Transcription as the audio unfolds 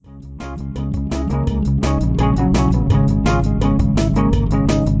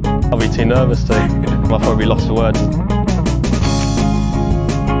I'll be too nervous to. I'll probably be lost for words.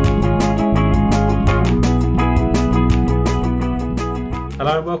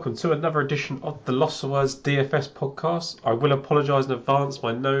 Hello and welcome to another edition of the Lost for Words DFS podcast. I will apologise in advance.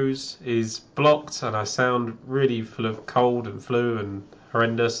 My nose is blocked and I sound really full of cold and flu and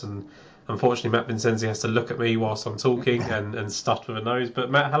horrendous. And unfortunately, Matt Vincenzi has to look at me whilst I'm talking and stuffed with a nose.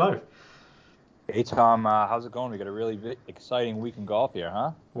 But Matt, hello. Hey Tom, how's it going? We got a really exciting week in golf here,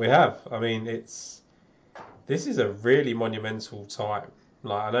 huh? We have. I mean, this is a really monumental time.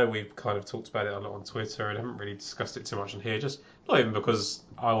 Like, I know we've kind of talked about it a lot on Twitter and haven't really discussed it too much on here. Just not even because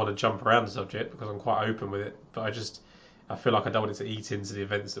I want to jump around the subject, because I'm quite open with it. But I feel like I don't want it to eat into the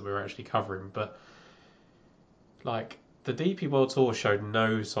events that we're actually covering. But like, the DP World Tour showed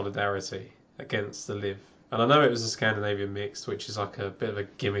no solidarity against the Liv, and I know it was a Scandinavian mixed, which is like a bit of a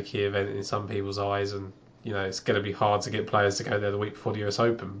gimmicky event in some people's eyes, and it's going to be hard to get players to go there the week before the US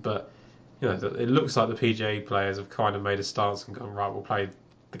Open, but. It looks like the PGA players have kind of made a stance and gone, right, we'll play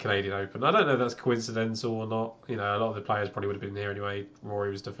the Canadian Open. I don't know if that's coincidental or not. A lot of the players probably would have been here anyway. Rory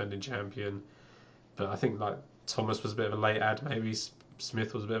was defending champion. But I think, like, Thomas was a bit of a late ad, maybe.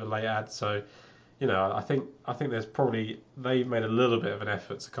 Smith was a bit of a late ad. So, I think there's probably... They've made a little bit of an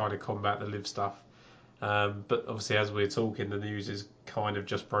effort to kind of combat the live stuff. But obviously, as we're talking, the news is kind of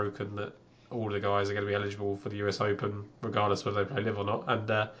just broken that all the guys are going to be eligible for the US Open, regardless whether they play live or not.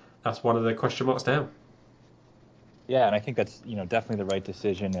 And... that's one of the question marks down. Yeah, and I think that's definitely the right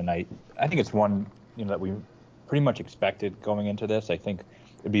decision, and I think it's one that we pretty much expected going into this. I think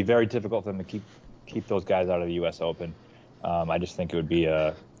it'd be very difficult for them to keep those guys out of the U.S. Open. I just think it would be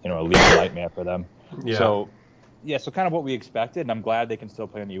a legal nightmare for them. Yeah. So kind of what we expected, and I'm glad they can still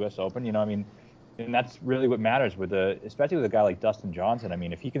play in the U.S. Open. And that's really what matters especially with a guy like Dustin Johnson. I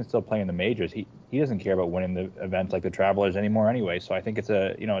mean, if he can still play in the majors, he doesn't care about winning the events like the Travelers anymore anyway. So I think it's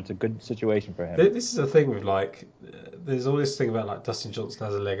a good situation for him. This is the thing with there's all this thing about Dustin Johnson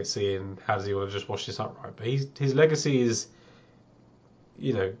has a legacy and how does he want to just wash this up, right? But his legacy is,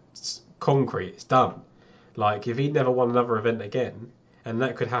 concrete. It's done. Like, if he never won another event again, and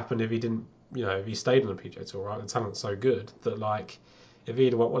that could happen if he didn't, if he stayed on the PGA Tour, right? The talent's so good that if he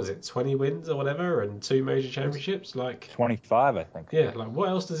had won, 20 wins or whatever, and 2 major championships, 25, I think. Yeah, what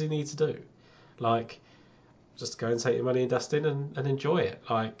else does he need to do? Just go and take your money and dust in and enjoy it.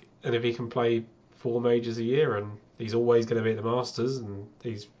 And if he can play 4 majors a year and he's always going to be at the Masters and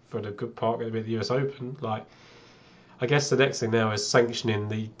he's for the good part going to be at the US Open, I guess the next thing now is sanctioning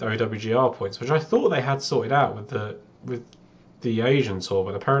the OWGR points, which I thought they had sorted out with the Asian tour,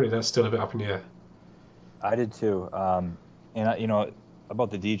 but apparently that's still a bit up in the air. I did too. And about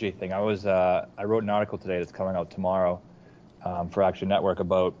the DJ thing, I wrote an article today that's coming out tomorrow for Action Network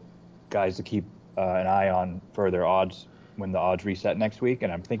about guys to keep an eye on for their odds when the odds reset next week,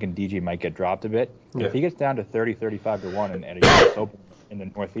 and I'm thinking DJ might get dropped a bit. Yeah. If he gets down to 30-35 to 1 at a US Open in the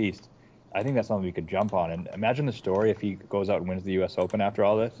Northeast, I think that's something we could jump on. And imagine the story if he goes out and wins the US Open after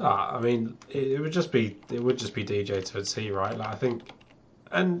all this. I mean, it would just be DJ to a T, right? I think,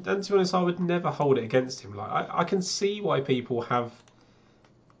 and to be honest, I would never hold it against him. I can see why people have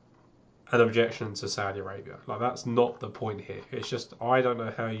an objection to Saudi Arabia. That's not the point here. It's just I don't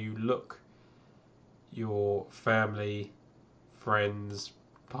know how you look your family, friends,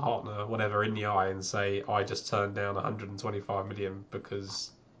 partner, whatever, in the eye and say, I just turned down 125 million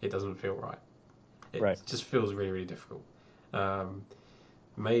because it doesn't feel right. It just feels really, really difficult.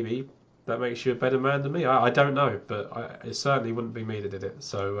 Maybe that makes you a better man than me. I don't know, but it certainly wouldn't be me that did it.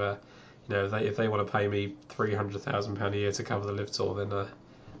 So, if they want to pay me £300,000 a year to cover the Live Tour, then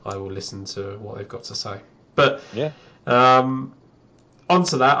I will listen to what they've got to say. But yeah,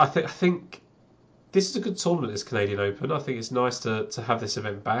 onto that, I think this is a good tournament, this Canadian Open. I think it's nice to have this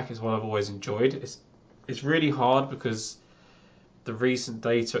event back. It's one I've always enjoyed. It's really hard because the recent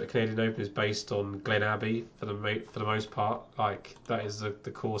data at the Canadian Open is based on Glen Abbey for the most part. That is the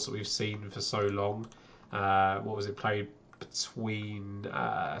course that we've seen for so long. What was it played between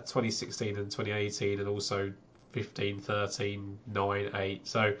 2016 and 2018, and also 15, 13, 9, 8.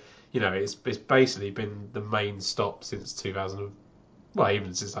 So it's basically been the main stop since 2000. Well,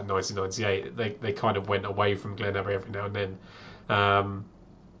 even since 1998, they kind of went away from Glen Abbey every now and then,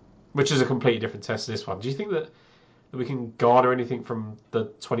 which is a completely different test to this one. Do you think that we can garner anything from the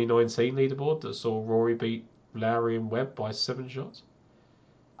 2019 leaderboard that saw Rory beat Lowry and Webb by 7 shots?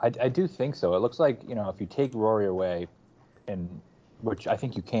 I do think so. It looks like if you take Rory away, and which I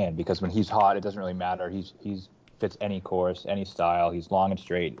think you can, because when he's hot, it doesn't really matter. He's fits any course, any style. He's long and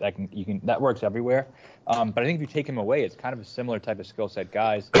straight. That works everywhere. But I think if you take him away, it's kind of a similar type of skill set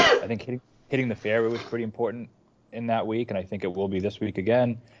guys. I think hitting the fairway was pretty important in that week, and I think it will be this week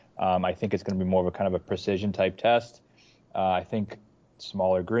again. I think it's going to be more of a kind of a precision type test. I think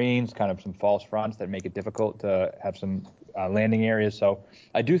smaller greens, kind of some false fronts that make it difficult to have some landing areas. So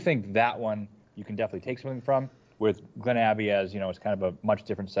I do think that one you can definitely take something from. With Glen Abbey, as it's kind of a much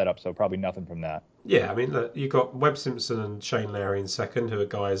different setup, so probably nothing from that. Yeah, I mean, look, you've got Webb Simpson and Shane Lowry in second, who are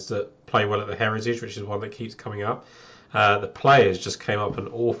guys that play well at the Heritage, which is one that keeps coming up. The players just came up an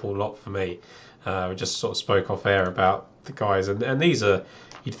awful lot for me. We just sort of spoke off air about the guys, and these are,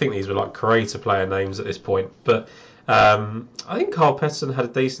 you'd think these were like creator player names at this point, but I think Carl Pettersson had a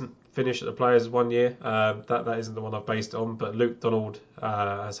decent finish at the Players 1 year. That isn't the one I've based it on, but Luke Donald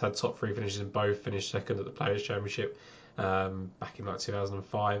has had top 3 finishes in both. Finished second at the Players Championship back in like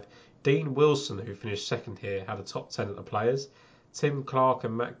 2005. Dean Wilson, who finished second here, had a top 10 at the Players. Tim Clark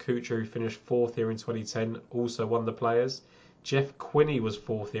and Matt Kuchar, who finished 4th here in 2010, also won the Players. Jeff Quinney was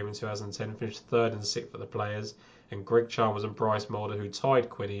 4th here in 2010, finished 3rd and 6th at the Players. And Greg Chalmers and Bryce Mulder, who tied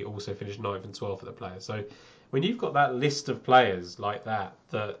Quinney, also finished 9th and 12th at the Players. So when you've got that list of players like that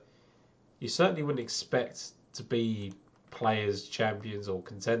you certainly wouldn't expect to be Players, champions or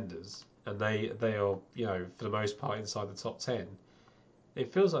contenders, and they are, for the most part inside the top 10,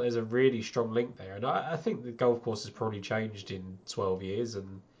 it feels like there's a really strong link there. And I think the golf course has probably changed in 12 years,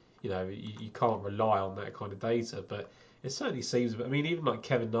 and you can't rely on that kind of data, but it certainly seems. I mean, even like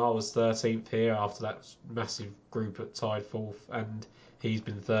Kevin Na was 13th here after that massive group at tied 4th, and he's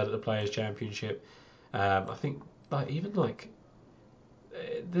been 3rd at the Players Championship. I think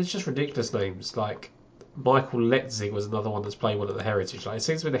there's just ridiculous names like Michael Letzing was another one that's played well at the Heritage. Like, it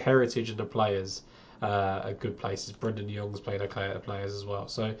seems to be the Heritage and the Players are good places. Brendan Young's played okay at the Players as well.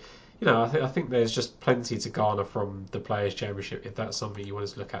 So, I think there's just plenty to garner from the Players Championship if that's something you want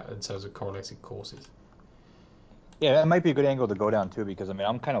to look at in terms of correlated courses. Yeah, that might be a good angle to go down too, because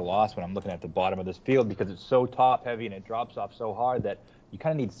I'm kind of lost when I'm looking at the bottom of this field because it's so top heavy and it drops off so hard that you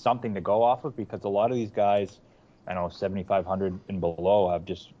kind of need something to go off of, because a lot of these guys, 7,500 and below, have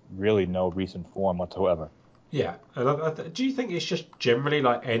just really no recent form whatsoever. Yeah, and do you think it's just generally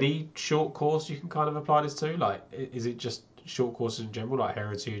like any short course you can kind of apply this to? Like, is it just short courses in general, like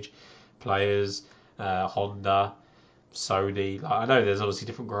Heritage, Players, Honda, Sony? Like, I know there's obviously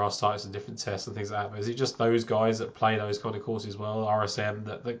different grass types and different tests and things like that, but is it just those guys that play those kind of courses well, RSM,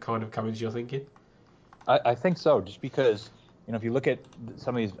 that kind of come into your thinking? I think so, just because, if you look at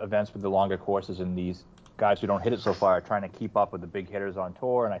some of these events with the longer courses and these guys who don't hit it so far are trying to keep up with the big hitters on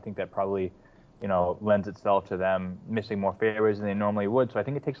tour, and I think that probably, lends itself to them missing more fairways than they normally would. So I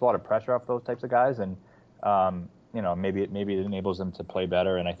think it takes a lot of pressure off those types of guys, and maybe it enables them to play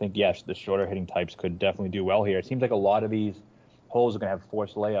better. And I think, yes, the shorter hitting types could definitely do well here. It seems like a lot of these holes are going to have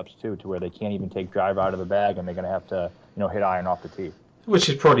forced layups too, to where they can't even take drive out of the bag, and they're going to have to, hit iron off the tee. Which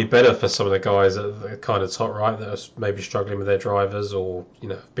is probably better for some of the guys at the kind of top right that are maybe struggling with their drivers, or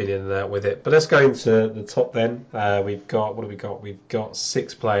been in and out with it. But let's go into the top then. We've got, what have we got? We've got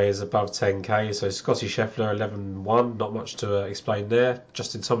 6 players above 10k. So Scotty Scheffler 11-1, not much to explain there.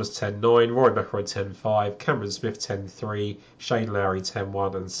 Justin Thomas 10-9, Rory McIlroy 10-5, Cameron Smith 10-3, Shane Lowry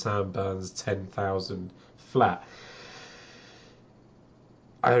 10-1, and Sam Burns 10,000 flat.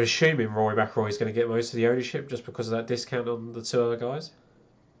 I'm assuming Rory McIlroy is going to get most of the ownership just because of that discount on the 2 other guys.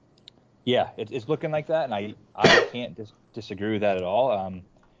 Yeah, it's looking like that, and I can't disagree with that at all.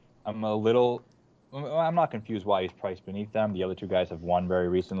 I'm not confused why he's priced beneath them. The other 2 guys have won very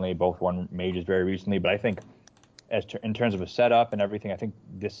recently, both won majors very recently, but I think in terms of a setup and everything, I think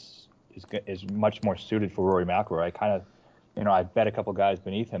this is much more suited for Rory McIlroy. I kind of, I bet a couple guys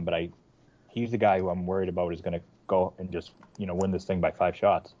beneath him, but he's the guy who I'm worried about is going to go and just, win this thing by 5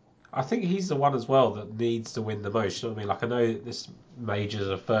 shots. I think he's the one as well that needs to win the most. You know what I mean? Like, I know this majors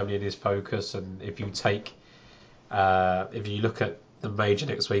are firmly in his focus, and if you look at the major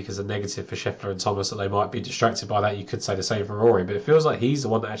next week as a negative for Scheffler and Thomas, that they might be distracted by that, you could say the same for Rory. But it feels like he's the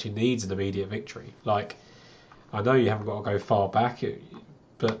one that actually needs an immediate victory. Like, I know you haven't got to go far back,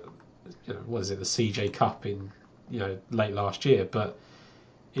 but what is it, the CJ Cup in late last year? But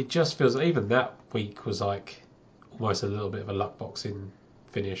it just feels like even that week was like almost a little bit of a luck boxing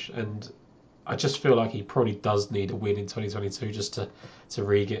finish, and I just feel like he probably does need a win in 2022 just to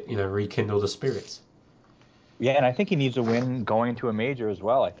rekindle the spirits. Yeah, and I think he needs a win going into a major as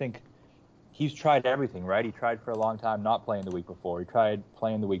well. I think he's tried everything, right? He tried for a long time not playing the week before. He tried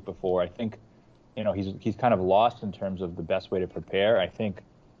playing the week before. I think, he's kind of lost in terms of the best way to prepare. I think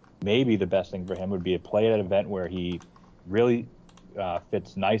maybe the best thing for him would be to play at an event where he really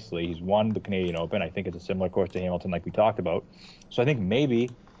fits nicely. He's won the Canadian Open. I think it's a similar course to Hamilton, like we talked about. So I think maybe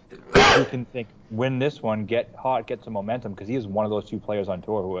you can win this one, get hot, get some momentum, because he is one of those two players on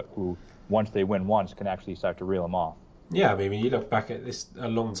tour who once they win once can actually start to reel them off. Yeah, I mean, you look back at this a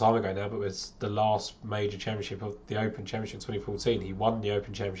long time ago now, but it was the last major championship of the Open Championship 2014. He won the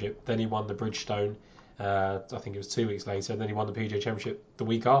Open Championship, then he won the Bridgestone. I think it was 2 weeks later, and then he won the PGA Championship the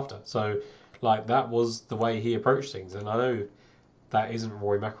week after. So, like, that was the way he approached things. And I know that isn't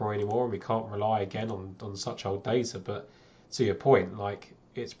Rory McIlroy anymore, and we can't rely again on such old data. But to your point, like,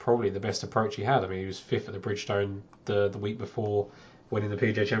 it's probably the best approach he had. I mean, he was fifth at the Bridgestone the week before, winning the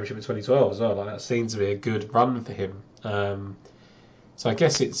PGA Championship in 2012 as well. Like, that seems to be a good run for him. So I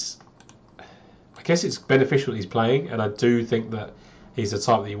guess it's beneficial that he's playing, and I do think that he's the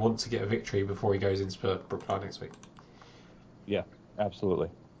type that you want to get a victory before he goes into Brookline next week. Yeah, absolutely.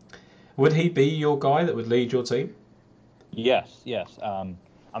 Would he be your guy that would lead your team? Yes.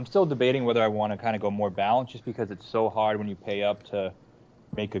 I'm still debating whether I want to kind of go more balanced, just because it's so hard when you pay up to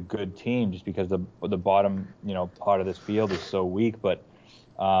make a good team, just because the bottom part of this field is so weak. But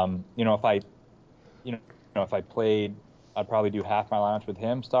if I played, I'd probably do half my lineups with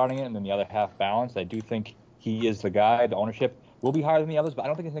him starting it, and then the other half balanced. I do think he is the guy. The ownership will be higher than the others, but I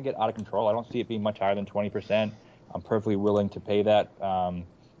don't think it's going to get out of control. I don't see it being much higher than 20%. I'm perfectly willing to pay that. And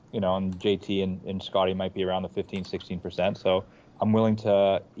JT and Scotty might be around the 15, 16%. So I'm willing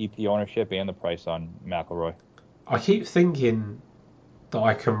to eat the ownership and the price on McIlroy. I keep thinking that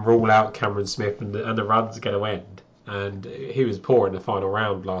I can rule out Cameron Smith and the run's going to end. And he was poor in the final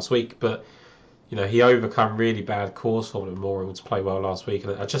round last week, but he overcome really bad course form at Memorial to play well last week,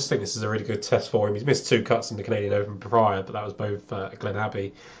 and I just think this is a really good test for him. He's missed 2 cuts in the Canadian Open prior, but that was both at Glen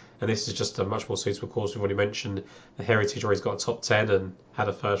Abbey, and this is just a much more suitable course. We've already mentioned the Heritage, where he's got a top 10 and had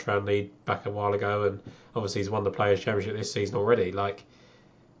a first round lead back a while ago, and obviously he's won the Players' Championship this season already, like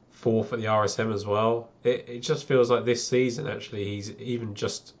 4th at the RSM as well. It just feels like this season, actually, he's even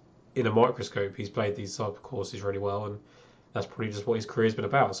just in a microscope, he's played these type of courses really well, and that's probably just what his career's been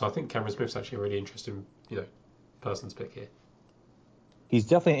about. So I think Cameron Smith's actually a really interesting, person to pick here. He's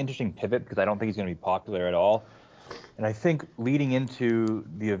definitely an interesting pivot, because I don't think he's going to be popular at all. And I think leading into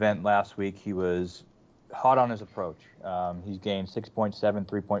the event last week, he was hot on his approach. He's gained 6.7,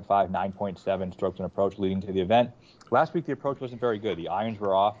 3.5, 9.7 strokes in approach leading to the event. Last week, the approach wasn't very good. The irons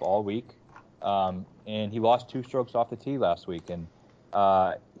were off all week, and he lost 2 strokes off the tee last week. And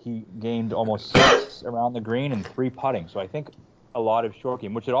he gained almost 6 around the green and 3 putting. So I think a lot of short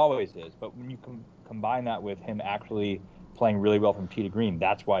game, which it always is, but when you combine that with him actually playing really well from tee to green,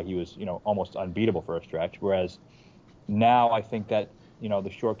 that's why he was, almost unbeatable for a stretch. Whereas now I think that,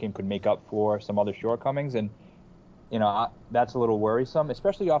 the short game could make up for some other shortcomings, and that's a little worrisome,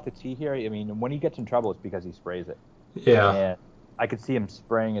 especially off the tee here. I mean, when he gets in trouble, it's because he sprays it. Yeah. And I could see him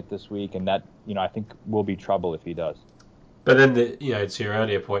spraying it this week, and that, I think will be trouble if he does. But then, to your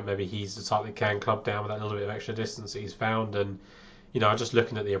earlier point, maybe he's the type that can club down with that little bit of extra distance that he's found. And, just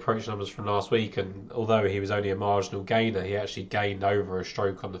looking at the approach numbers from last week, and although he was only a marginal gainer, he actually gained over a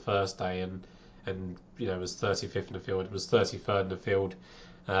stroke on the first day and was 35th in the field. It was 33rd in the field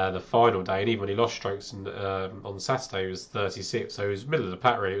the final day. And even when he lost strokes on Saturday, he was 36th. So he was middle of the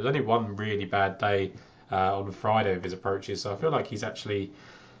pack, really. It was only one really bad day on Friday of his approaches. So I feel like he's actually,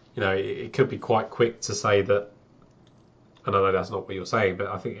 it could be quite quick to say that. And I know that's not what you're saying, but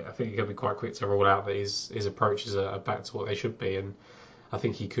I think he could be quite quick to rule out that his approaches are back to what they should be, and I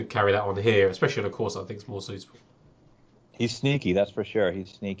think he could carry that on here, especially on a course I think is more suitable. He's sneaky, that's for sure. He's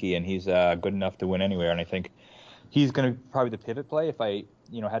sneaky, and he's good enough to win anywhere. And I think he's going to probably the pivot play. If I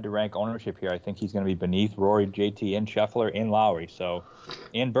had to rank ownership here, I think he's going to be beneath Rory, JT, and Scheffler, and Lowry,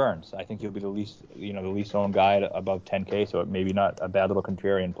 and Burns. I think he'll be the least owned guy at above 10K, so maybe not a bad little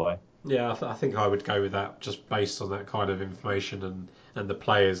contrarian play. Yeah, I think I would go with that just based on that kind of information and the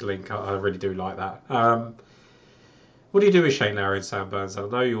players link. I really do like that. What do you do with Shane Lowry and Sam Burns? I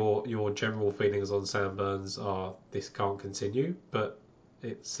know your general feelings on Sam Burns are this can't continue, but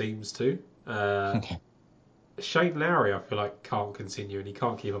it seems to. Shane Lowry, I feel like, can't continue, and he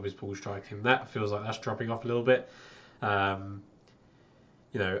can't keep up his ball striking. That feels like that's dropping off a little bit.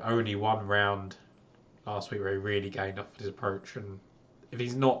 Only one round last week where he really gained off his approach, and if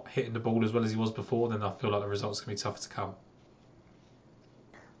he's not hitting the ball as well as he was before, then I feel like the results are going to be tougher to come.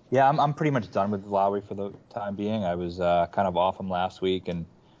 Yeah, I'm pretty much done with Lowry for the time being. I was kind of off him last week, and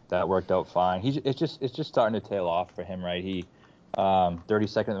that worked out fine. It's just starting to tail off for him, right? He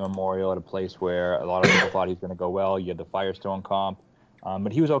 32nd at the Memorial at a place where a lot of people thought he was going to go well. You had the Firestone comp,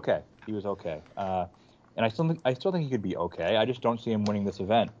 but he was okay. And I still think he could be okay. I just don't see him winning this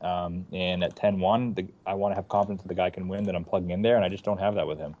event. And at 10-1, I want to have confidence that the guy can win, that I'm plugging in there, and I just don't have that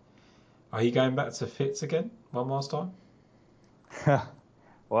with him. Are you going back to Fitz again one last time?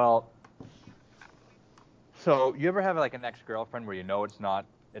 Well, so you ever have like an ex-girlfriend where you know it's not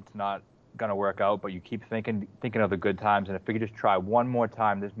gonna work out, but you keep thinking of the good times, and if we could just try one more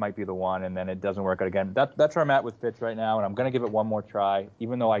time, this might be the one, and then it doesn't work out again. That's where I'm at with Fitz right now, and I'm gonna give it one more try,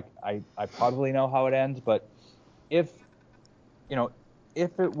 even though I probably know how it ends. But if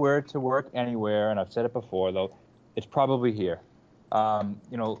if it were to work anywhere, and I've said it before though, it's probably here.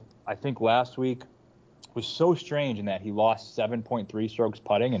 I think last week was so strange in that he lost 7.3 strokes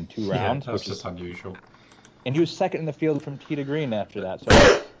putting in 2 rounds, that's which just is unusual. And he was second in the field from tee to green after that.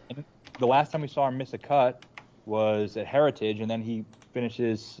 So the last time we saw him miss a cut was at Heritage, and then he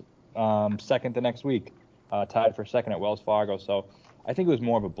finishes second the next week, tied for second at Wells Fargo. So I think it was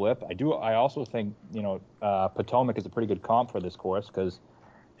more of a blip. I also think Potomac is a pretty good comp for this course because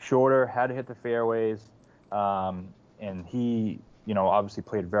shorter, had to hit the fairways, and he obviously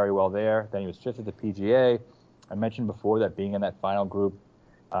played very well there. Then he was fifth at the PGA. I mentioned before that being in that final group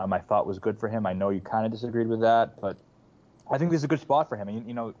I thought was good for him. I know you kind of disagreed with that, but I think this is a good spot for him.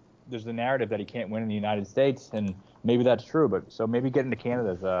 And, there's the narrative that he can't win in the United States, and maybe that's true. But so maybe getting to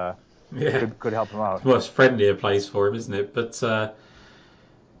Canada could help him out. Well, it's a friendlier place for him, isn't it? But the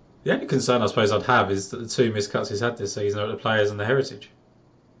only concern I suppose I'd have is that the 2 miscuts he's had this season are at the Players and the Heritage.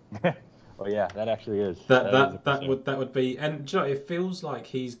 Well, yeah, that actually is. That would be, and it feels like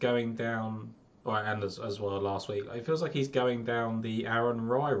he's going down. And as well last week, it feels like he's going down the Aaron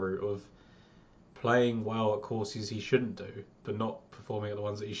Rai route of playing well at courses he shouldn't do, but not performing at the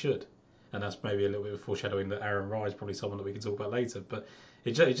ones that he should. And that's maybe a little bit of foreshadowing that Aaron Rai is probably someone that we can talk about later. But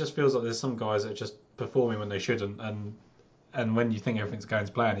it just feels like there's some guys that are just performing when they shouldn't, and when you think everything's going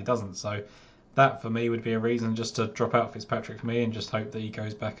to plan, it doesn't. So that for me would be a reason just to drop out Fitzpatrick for me and just hope that he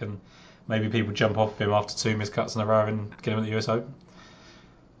goes back and maybe people jump off him after 2 miscuts in a row and get him at the US Open.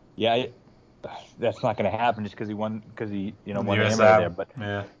 Yeah, that's not going to happen just because he won the US amateur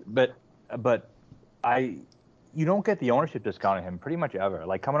there. Yeah. But you don't get the ownership discount on him pretty much ever.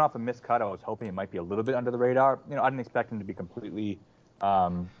 Like coming off a miscut, I was hoping it might be a little bit under the radar. I didn't expect him to be completely,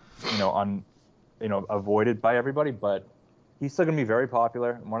 avoided by everybody, but he's still gonna be very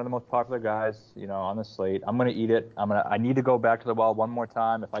popular. One of the most popular guys, on the slate. I'm gonna eat it. I need to go back to the well one more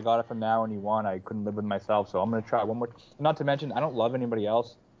time. If I got it from now and he won, I couldn't live with myself. So I'm gonna try one more. Not to mention, I don't love anybody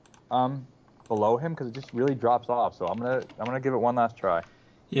else below him because it just really drops off. So I'm gonna give it one last try.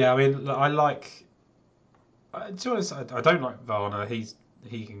 Yeah, I mean, I like. To be honest, I don't like Varner. He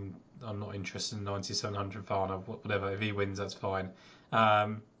can. I'm not interested in 9700 Varner. Whatever. If he wins, that's fine.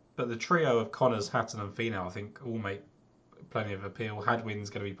 But the trio of Connors, Hatton, and Finau, I think, all make plenty of appeal. Hadwin's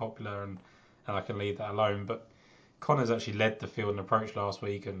going to be popular, and I can leave that alone. But Connors actually led the field and approach last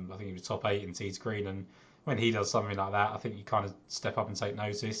week, and I think he was top 8 in tee to green. And when he does something like that, I think you kind of step up and take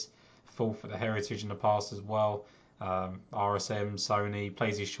notice. Fourth at the Heritage in the past as well. RSM, Sony,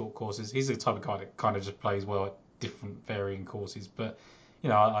 plays his short courses. He's the type of guy that kind of just plays well at different varying courses. But,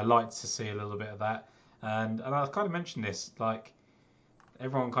 I like to see a little bit of that. And I kind of mentioned this, like,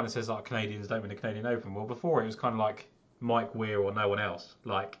 everyone kind of says, like, Canadians don't win the Canadian Open. Well, before it was kind of like Mike Weir or no one else.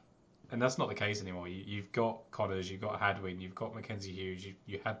 And that's not the case anymore. You've got Connors, you've got Hadwin, you've got Mackenzie Hughes,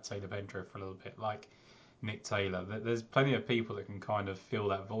 you had Taylor Vendrell for a little bit, like Nick Taylor. There's plenty of people that can kind of fill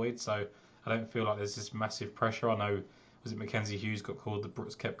that void. So I don't feel like there's this massive pressure. I know, was it Mackenzie Hughes got called the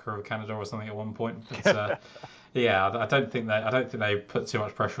Brooks Koepka of Canada or something at one point? But yeah, I don't think they put too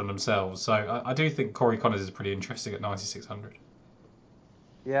much pressure on themselves. So I do think Corey Connors is pretty interesting at 9600.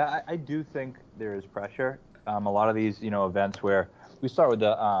 Yeah, I do think there is pressure. A lot of these, events where we start with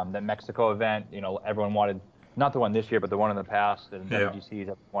the Mexico event, everyone wanted not the one this year, but the one in the past, and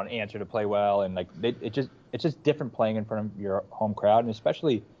WGCs want Answer to play well, and it's just different playing in front of your home crowd, and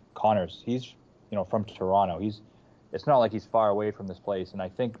especially Connors. He's from Toronto. It's not like he's far away from this place, and I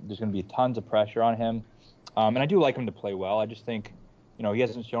think there's going to be tons of pressure on him. And I do like him to play well. I just think he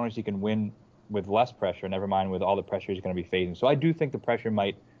hasn't shown us he can win with less pressure, never mind with all the pressure he's going to be facing. So I do think the pressure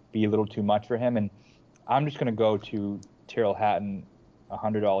might be a little too much for him, and I'm just going to go to Tyrrell Hatton,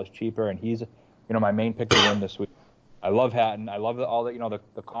 $100 cheaper, and he's my main pick to win this week. I love Hatton. I love all the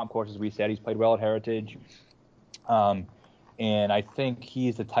comp courses we said. He's played well at Heritage, and I think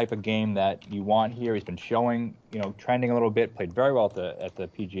he's the type of game that you want here. He's been showing, trending a little bit. Played very well at the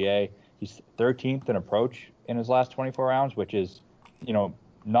PGA. He's 13th in approach in his last 24 rounds, which is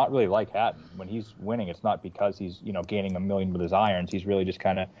not really like Hatton. When he's winning, it's not because he's gaining a million with his irons. He's really just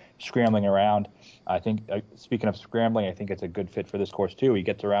kind of scrambling around. I think speaking of scrambling, I think it's a good fit for this course too. He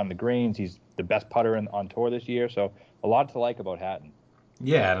gets around the greens. He's the best putter on tour this year, so a lot to like about Hatton.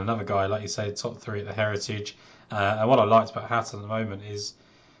 Yeah, and another guy, like you say, top three at the Heritage. And what I liked about Hatton at the moment is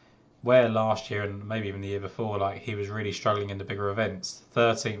where last year and maybe even the year before, like he was really struggling in the bigger events.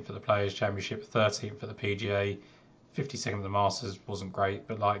 13th at the Players Championship, 13th at the PGA, 52nd at the Masters wasn't great,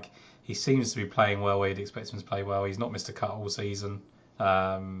 but like he seems to be playing well where you'd expect him to play well. He's not missed a cut all season.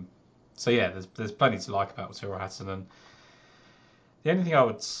 So yeah, there's plenty to like about Tyrrell Hatton, and the only thing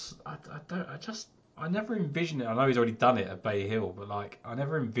I never envision it. I know he's already done it at Bay Hill, but like I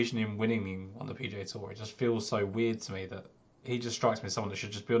never envision him winning on the PGA Tour. It just feels so weird to me that he just strikes me as someone that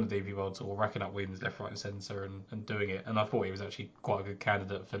should just be on the DP World Tour, racking up wins left, right, and centre, and doing it. And I thought he was actually quite a good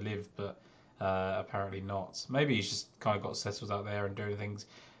candidate for Liv, but apparently not. Maybe he's just kind of got settled out there and doing things,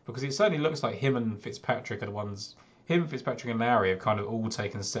 because it certainly looks like him and Fitzpatrick are the ones. Him, Fitzpatrick, and Lowry have kind of all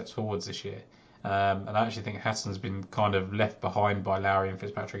taken steps forwards this year. And I actually think Hatton's been kind of left behind by Lowry and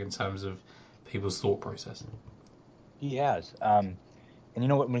Fitzpatrick in terms of people's thought process. He has. And you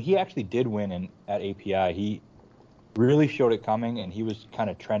know what? When he actually did win at API, he really showed it coming, and he was kind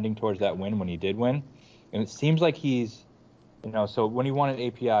of trending towards that win when he did win. And it seems like he's, so when he won at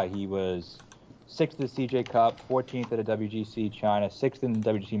API, he was 6th at the CJ Cup, 14th at a WGC China, 6th in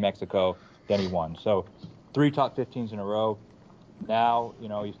WGC Mexico, then he won. So 3 top 15s in a row. Now,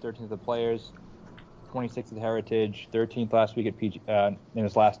 he's 13th at the Players, 26th at the Heritage, 13th last week at in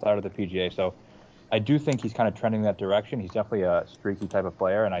his last start of the PGA. So I do think he's kind of trending that direction. He's definitely a streaky type of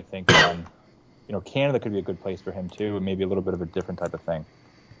player, and I think Canada could be a good place for him too, and maybe a little bit of a different type of thing.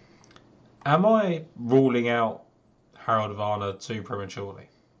 Am I ruling out Harold Varner too prematurely?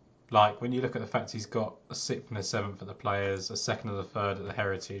 Like when you look at the fact he's got a 6th and a 7th at the Players, a 2nd and a 3rd at the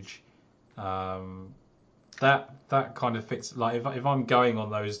Heritage, that kind of fits. Like if I'm going on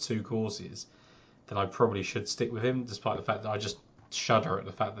those two courses, then I probably should stick with him, despite the fact that I just shudder at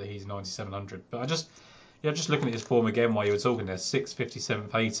the fact that he's 9,700. But just looking at his form again while you were talking there, 6th,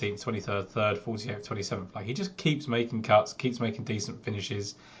 57th, 18th, 23rd, 3rd, 48th, 27th. Like he just keeps making cuts, keeps making decent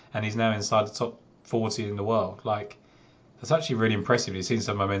finishes, and he's now inside the top 40 in the world. Like that's actually really impressive. He's seen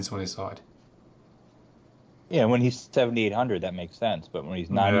some momentum on his side. Yeah, when he's 7,800, that makes sense. But when he's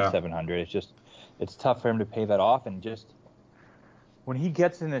 9,700, it's tough for him to pay that off. And just when he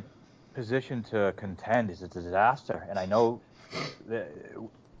gets in a position to contend, it's a disaster. And I know that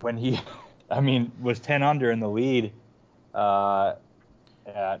when he, was 10 under in the lead at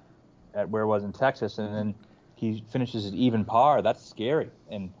where it was in Texas, and then he finishes at even par, that's scary.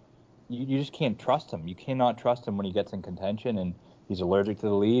 And you just can't trust him. You cannot trust him when he gets in contention, and he's allergic to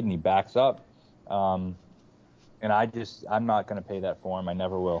the lead, and he backs up. And I'm not going to pay that for him. I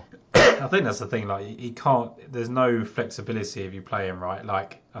never will. I think that's the thing. Like he can't. There's no flexibility if you play him right.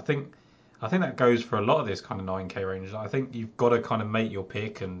 Like I think that goes for a lot of this kind of 9K range. I think you've got to kind of make your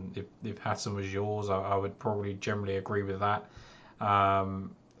pick, and if Hatton was yours, I would probably generally agree with that. I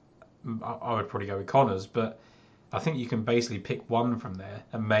would probably go with Connors, but I think you can basically pick one from there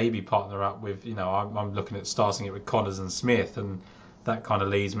and maybe partner up with, I'm looking at starting it with Connors and Smith, and that kind of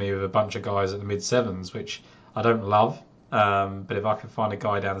leaves me with a bunch of guys at the mid-7s, which I don't love. But if I can find a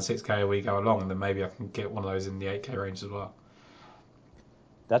guy down the 6K a week go along, then maybe I can get one of those in the 8K range as well.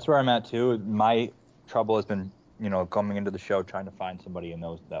 That's where I'm at too. My trouble has been, coming into the show trying to find somebody in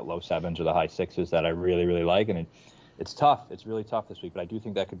that low 7s or the high 6s that I really, really like, and it's tough. It's really tough this week, but I do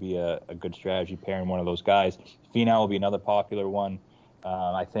think that could be a good strategy, pairing one of those guys. Finau will be another popular one.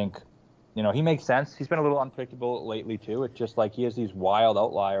 I think, he makes sense. He's been a little unpredictable lately too. It's just like he has these wild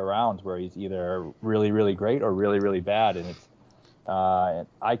outlier rounds where he's either really, really great or really, really bad, and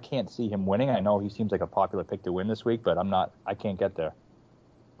I can't see him winning. I know he seems like a popular pick to win this week, but I can't get there.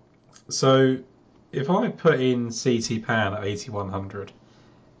 So if I put in CT Pan at 8,100,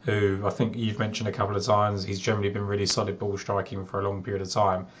 who I think you've mentioned a couple of times, he's generally been really solid ball striking for a long period of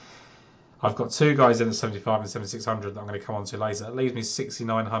time. I've got two guys in at 75 and 7,600 that I'm going to come on to later. That leaves me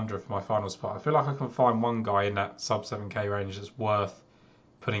 6,900 for my final spot. I feel like I can find one guy in that sub 7K range that's worth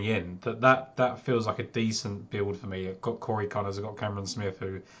putting in. That feels like a decent build for me. I've got Corey Connors, I've got Cameron Smith,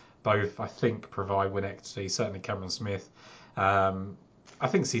 who both I think provide win equity. Certainly Cameron Smith. I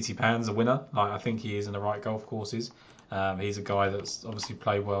think CT Pan's a winner. I think he is in the right golf courses. He's a guy that's obviously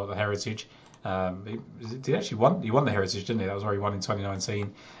played well at the Heritage. He actually won. He won the Heritage, didn't he? That was where he won in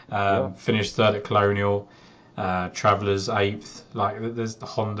 2019. Finished 3rd at Colonial. Travellers 8th. Like there's the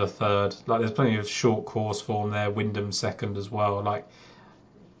Honda 3rd. Like there's plenty of short course form there. Wyndham 2nd as well. Like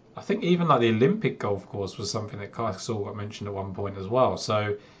I think even like the Olympic golf course was something that I saw got mentioned at one point as well.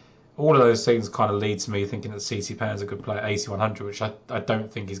 So all of those things kind of lead to me thinking that CT Pan's a good player at 8100, which I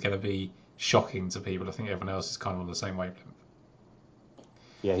don't think is going to be shocking to people. I think everyone else is kind of on the same wavelength.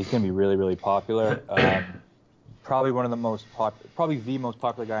 Yeah, he's going to be really, really popular. Probably one of the probably the most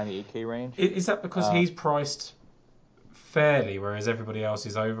popular guy in the 8K range. Is that because he's priced fairly, whereas everybody else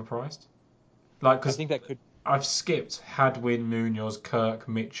is overpriced? Like, I think that could. I've skipped Hadwin, Munoz, Kirk,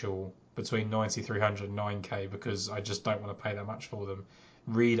 Mitchell between 9300 and 9K because I just don't want to pay that much for them.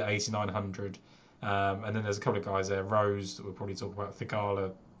 Reed at 8900, and then there's a couple of guys there. Rose that we'll probably talk about.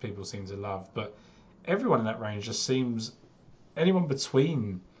 Thigala, people seem to love, but everyone in that range just seems anyone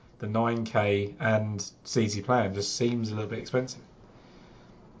between the 9K and CT Plan just seems a little bit expensive.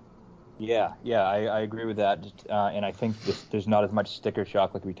 Yeah, I agree with that, and I think there's not as much sticker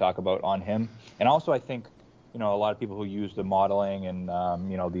shock like we talk about on him. And also, I think a lot of people who use the modeling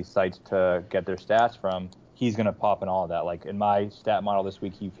and these sites to get their stats from, he's going to pop in all of that. Like in my stat model this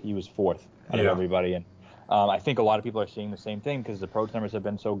week, he was fourth out of everybody, and I think a lot of people are seeing the same thing because the approach numbers have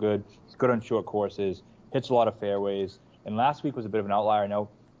been so good. He's good on short courses, hits a lot of fairways, and last week was a bit of an outlier. I know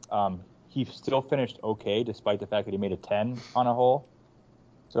he still finished okay despite the fact that he made a 10 on a hole.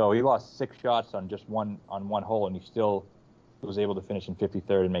 So he lost 6 shots on just one hole, and he still was able to finish in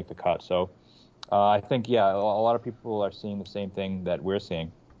 53rd and make the cut. So I think, a lot of people are seeing the same thing that we're seeing.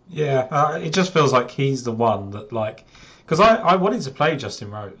 Yeah, it just feels like he's the one that, like, because I wanted to play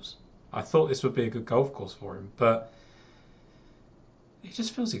Justin Rose. I thought this would be a good golf course for him, but it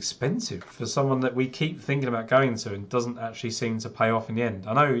just feels expensive for someone that we keep thinking about going to and doesn't actually seem to pay off in the end.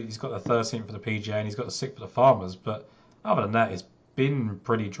 I know he's got the 13th for the PGA and he's got the 6th for the Farmers, but other than that, it's been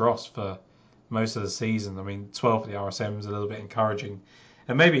pretty dross for most of the season. I mean, 12th for the RSM is a little bit encouraging.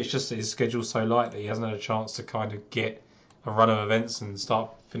 And maybe it's just that his schedule's so light that he hasn't had a chance to kind of get a run of events and start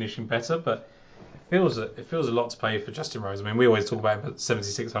finishing better. But it feels a lot to pay for Justin Rose. I mean, we always talk about him at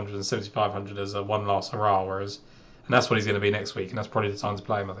 7,600 and 7,500 as a one last hurrah, and that's what he's going to be next week, and that's probably the time to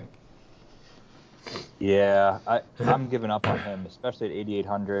play him, I think. Yeah, I'm giving up on him, especially at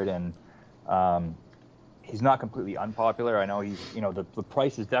 8,800, and he's not completely unpopular. I know he's, the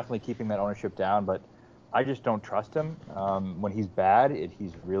price is definitely keeping that ownership down, but I just don't trust him. When he's bad,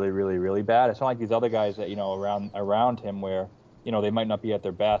 he's really, really, really bad. It's not like these other guys that, around him where, they might not be at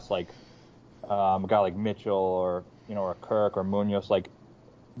their best, like a guy like Mitchell or, or Kirk or Munoz. Like,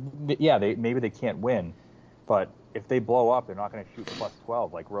 yeah, maybe they can't win, but if they blow up, they're not going to shoot plus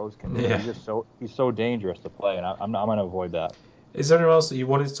 12 like Rose can do. Yeah. He's so dangerous to play, and I'm going to avoid that. Is there anyone else that you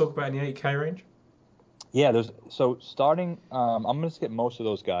wanted to talk about in the 8K range? Yeah, so starting, I'm going to skip most of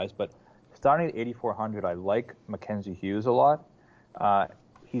those guys, but starting at 8,400, I like Mackenzie Hughes a lot.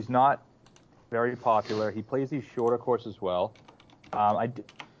 He's not very popular. He plays these shorter courses well.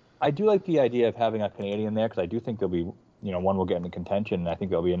 I do like the idea of having a Canadian there because I do think there'll be, one will get into contention, and I think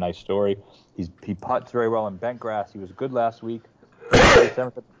there'll be a nice story. He putts very well in bent grass. He was good last week.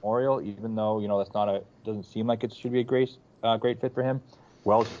 7th at Memorial, even though that's doesn't seem like it should be a great fit for him.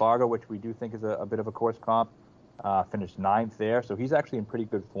 Wells Fargo, which we do think is a bit of a course comp, finished 9th there, so he's actually in pretty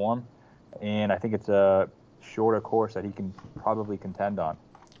good form, and I think it's a shorter course that he can probably contend on.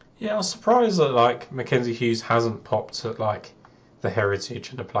 Yeah, I was surprised that Mackenzie Hughes hasn't popped at the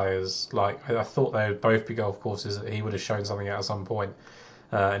Heritage and the Players. I thought they would both be golf courses that he would have shown something at some point,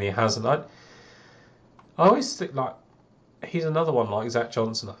 and he hasn't. I always think he's another one like Zach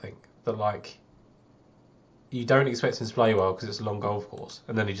Johnson. I think that you don't expect him to play well because it's a long golf course,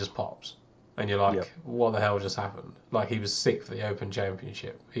 and then he just pops, and you're like, What the hell just happened? He was 6th for the Open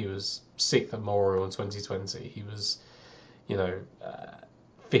Championship. He was 6th at Memorial in 2020. He was,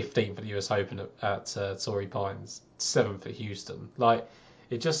 15th for the US Open at Torrey Pines, 7th at Houston.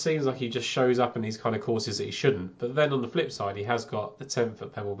 It just seems like he just shows up in these kind of courses that he shouldn't. But then on the flip side, he has got the 10th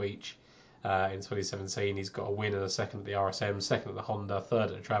at Pebble Beach in 2017. He's got a win and a 2nd at the RSM, 2nd at the Honda, 3rd at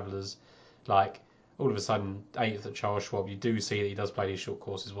the Travelers. All of a sudden, 8th at Charles Schwab. You do see that he does play these short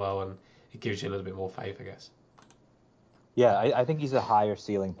courses well, and it gives you a little bit more faith, I guess. Yeah, I think he's a higher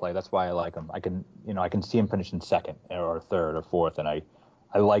ceiling play. That's why I like him. I can see him finishing 2nd or 3rd or 4th, and I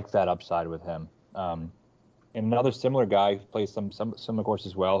like that upside with him. And another similar guy who plays some similar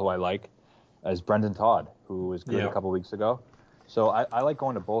courses as well, who I like, is Brendan Todd, who was good a couple weeks ago. So I like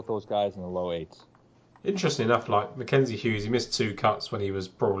going to both those guys in the low 8s. Interesting enough, Mackenzie Hughes, he missed 2 cuts when he was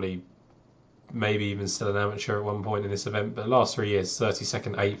probably maybe even still an amateur at one point in this event, but the last 3 years,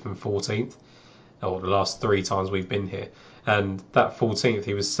 32nd, 8th and 14th, or the last 3 times we've been here. And that 14th,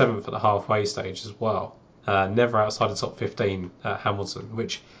 he was 7th at the halfway stage as well. Never outside the top 15 at Hamilton,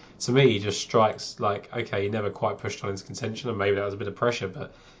 which to me, he just strikes like, okay, he never quite pushed on into contention, and maybe that was a bit of pressure,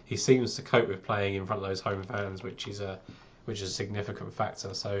 but he seems to cope with playing in front of those home fans, which is a significant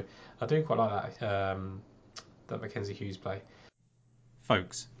factor. So I do quite like that Mackenzie Hughes play.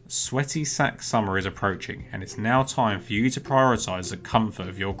 Folks, sweaty sack summer is approaching, and it's now time for you to prioritise the comfort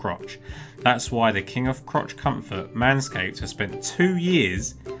of your crotch. That's why the king of crotch comfort, Manscaped, has spent 2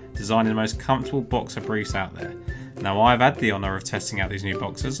 years designing the most comfortable boxer briefs out there. Now, I've had the honour of testing out these new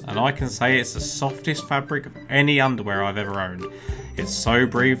boxers, and I can say it's the softest fabric of any underwear I've ever owned. It's so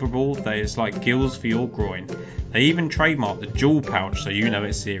breathable that it's like gills for your groin. They even trademarked the jewel pouch, so you know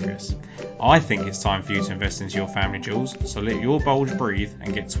it's serious. I think it's time for you to invest into your family jewels, so let your bulge breathe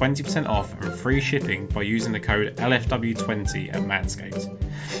and get 20% off and free shipping by using the code LFW20 at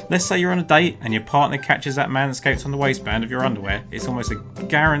Manscaped. Let's say you're on a date and your partner catches that Manscaped on the waistband of your underwear. It's almost a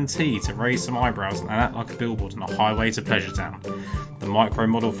guarantee to raise some eyebrows and act like a billboard on a highway to Pleasure Town. The micro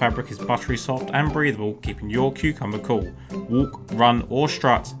model fabric is buttery soft and breathable, keeping your cucumber cool. Walk, run or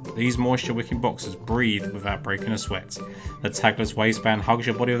strut, these moisture wicking boxers breathe without breaking a sweat. The tagless waistband hugs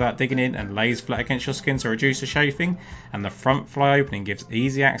your body without digging in and lays flat against your skin to reduce the chafing, and the front fly opening gives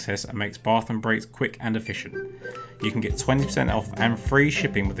easy access and makes bathroom breaks quick and efficient. You can get 20% off and free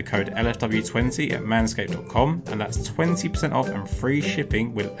shipping with the code LFW20 at manscaped.com, and that's 20% off and free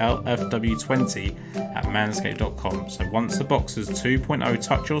shipping with LFW20 at manscaped.com. So once the Boxers 2.0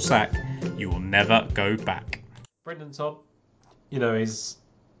 touch your sack, you will never go back. Brendan Todd, he's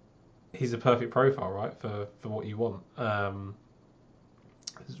a perfect profile, right, for what you want.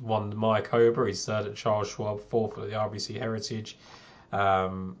 He's won the Maya Cobra, he's third at Charles Schwab, fourth at the RBC Heritage,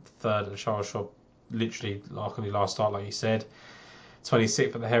 third at Charles Schwab, literally like on the last start, like you said,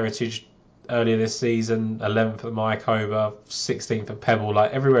 26th at the Heritage earlier this season, 11th at the Maya Cobra, 16th at Pebble.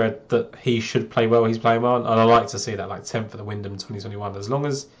 Like everywhere that he should play well, he's playing well, and I like to see that. Like 10th at the Wyndham 2021. As long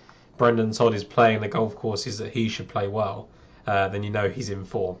as Brendan Todd is playing the golf courses that he should play well, then you know he's in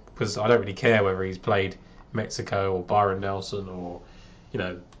form. Because I don't really care whether he's played Mexico or Byron Nelson or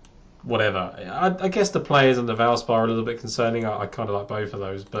whatever. I guess the players and the Valspar are a little bit concerning. I kind of like both of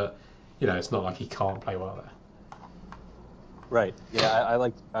those, but it's not like he can't play well there. Right. Yeah, I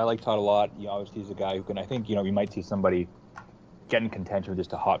like Todd a lot. Obviously he's a guy who can. I think we might see somebody get in contention with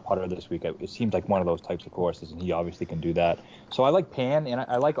just a hot putter this week. It seems like one of those types of courses, and he obviously can do that. So I like Pan, and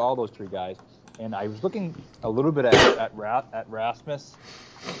I like all those three guys. And I was looking a little bit at Rasmus,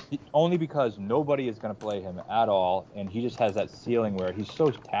 only because nobody is going to play him at all, and he just has that ceiling where he's so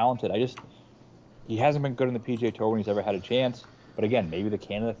talented. He hasn't been good in the PGA Tour when he's ever had a chance. But again, maybe the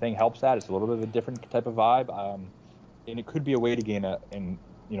Canada thing helps that. It's a little bit of a different type of vibe. And it could be a way to gain a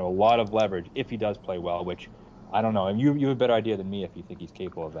lot of leverage if he does play well, which I don't know. And you have a better idea than me if you think he's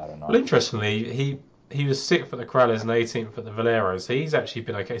capable of that or not. Well, interestingly, he was 6th at the Corales and 18th at the Valero, so he's actually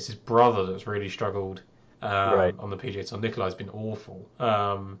been okay. It's his brother that's really struggled on the PGA Tour. Nikolai's been awful.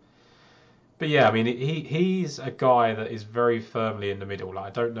 But yeah, I mean, he's a guy that is very firmly in the middle. Like, I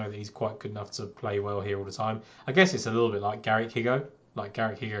don't know that he's quite good enough to play well here all the time. I guess it's a little bit like Garrick Higgo. Like,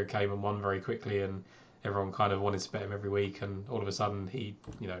 Garrick Higgo came and won very quickly, and everyone kind of wanted to bet him every week, and all of a sudden he,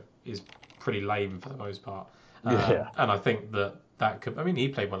 is pretty lame for the most part. Yeah. And I think that could. I mean, he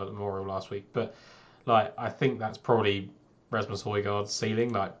played well at the Memorial last week, but I think that's probably Rasmus Højgaard's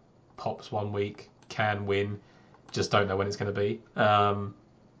ceiling. Like, pops one week, can win, just don't know when it's going to be.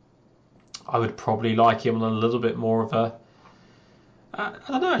 I would probably like him on a little bit more of a. I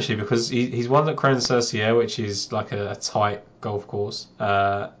don't know actually, because he's won at Crans-sur-Sierre, which is like a tight golf course.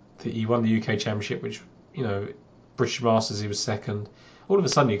 He won the UK Championship, which British Masters he was second. All of a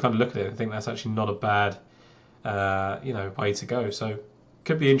sudden you kind of look at it and think that's actually not a bad way to go. So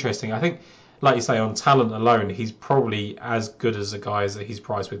could be interesting. I think, like you say, on talent alone, he's probably as good as the guys that he's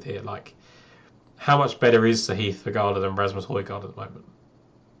priced with here. Like, how much better is Sahith Theegala than Rasmus Højgaard at the moment?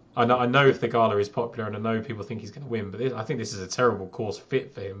 I know if Theegala is popular, and I know people think he's going to win, but I think this is a terrible course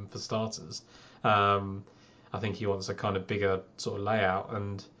fit for him for starters. I think he wants a kind of bigger sort of layout,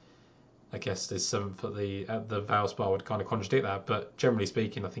 and I guess there's some for the Valspar would kind of contradict that, but generally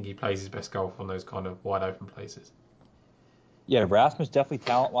speaking, I think he plays his best golf on those kind of wide open places. Yeah, Rasmus definitely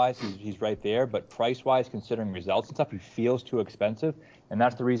talent-wise, he's right there, but price-wise, considering results and stuff, he feels too expensive, and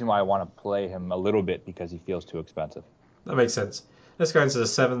that's the reason why I want to play him a little bit, because he feels too expensive. That makes sense. Let's go into the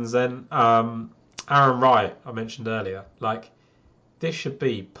sevens then. Aaron Rai, I mentioned earlier. Like, this should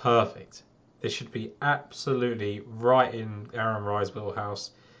be perfect. This should be absolutely right in Aaron Rai's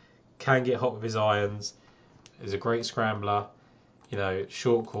wheelhouse. Can get hot with his irons. Is a great scrambler.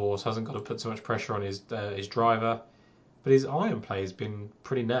 Short course, hasn't got to put too much pressure on his driver. But his iron play has been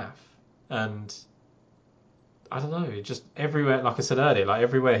pretty naff. And I don't know, just everywhere, like I said earlier, like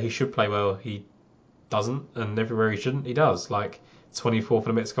everywhere he should play well, he doesn't, and everywhere he shouldn't, he does. Like 24th at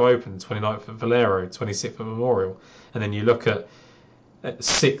the Mexico Open, 29th at Valero, 26th at Memorial, and then you look at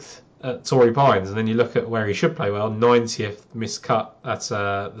 6th at Torrey Pines, and then you look at where he should play well, 90th missed cut at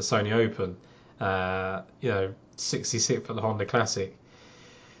the Sony Open, 66th at the Honda Classic.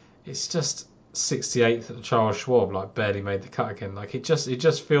 It's just 68th at the Charles Schwab, like barely made the cut again. Like it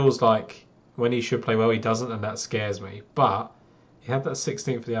just feels like when he should play well, he doesn't, and that scares me. But he had that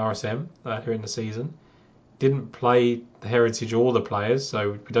 16th for the RSM earlier in the season. Didn't play the Heritage or the Players,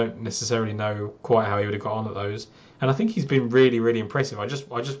 so we don't necessarily know quite how he would have got on at those. And I think he's been really, really impressive. I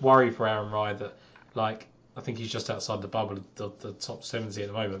just worry for Aaron Rai that, like, I think he's just outside the bubble, the top 70 at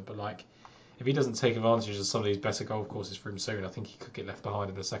the moment. But like, if he doesn't take advantage of some of these better golf courses for him soon, I think he could get left behind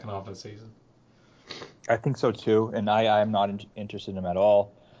in the second half of the season. I think so too, and I am not interested in him at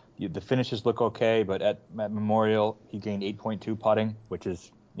all. The finishes look okay, but at Memorial he gained 8.2 putting, which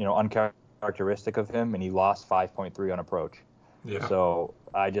is uncharacteristic of him, and he lost 5.3 on approach. Yeah. So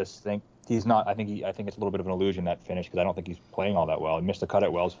I just think he's not. I think it's a little bit of an illusion, that finish, because I don't think he's playing all that well. He missed a cut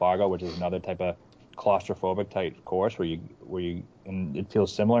at Wells Fargo, which is another type of claustrophobic type course where you and it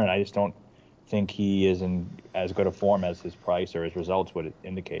feels similar, and I just don't think he is in as good a form as his price or his results would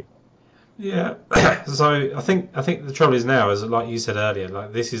indicate. Yeah, so I think the trouble is now is, like you said earlier,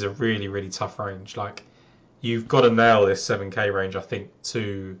 like this is a really, really tough range. Like you've got to nail this 7K range, I think,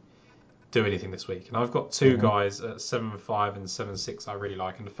 to do anything this week. And I've got two guys at 7.5 and 7.6 I really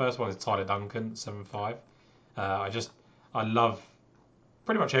like. And the first one is Tyler Duncan, 7.5. I love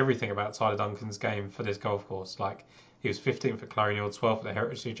pretty much everything about Tyler Duncan's game for this golf course. Like he was 15th at Colonial, 12th at the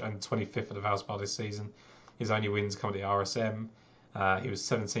Heritage, and 25th at the Valspar this season. His only wins come at the RSM. He was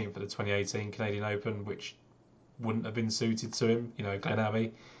 17th at the 2018 Canadian Open, which wouldn't have been suited to him, Glen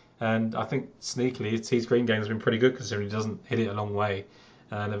Abbey. And I think sneakily his tees green game has been pretty good considering he doesn't hit it a long way.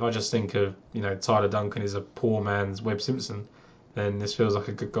 And if I just think of, Tyler Duncan is a poor man's Webb Simpson, then this feels like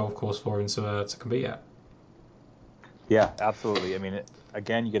a good golf course for him to compete at. Yeah, absolutely. I mean,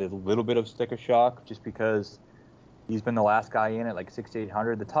 again, you get a little bit of sticker shock just because he's been the last guy in at like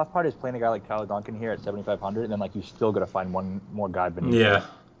 6,800. The tough part is playing a guy like Tyler Duncan here at 7,500, and then like you still got to find one more guy beneath. Yeah.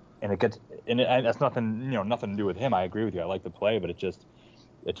 Him. And that's nothing to do with him. I agree with you. I like the play, but it just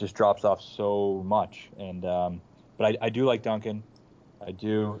drops off so much. And but I do like Duncan. I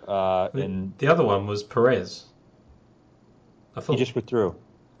do. And the other one was Perez. I thought he just withdrew.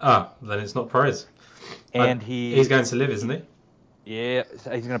 Then it's not Perez. And he's going to live, isn't he? Yeah, he's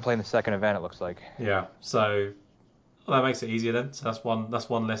going to play in the second event, it looks like. Yeah, so that makes it easier then. So that's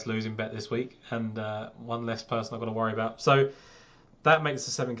one less losing bet this week, and one less person I've got to worry about. So that makes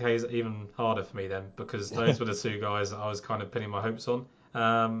the 7Ks even harder for me then, because those were the two guys that I was kind of pinning my hopes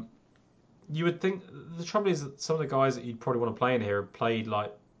on. You would think the trouble is that some of the guys that you'd probably want to play in here have played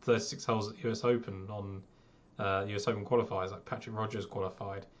like 36 holes at the US Open on US Open qualifiers, like Patrick Rogers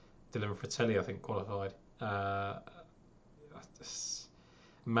qualified, Dylan Fratelli I think qualified.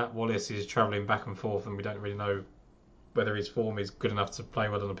 Matt Wallace is travelling back and forth, and we don't really know whether his form is good enough to play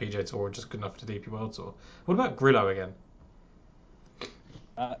well on the PGA Tour or just good enough for the DP World Tour. What about Grillo again?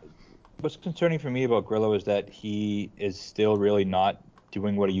 What's concerning for me about Grillo is that he is still really not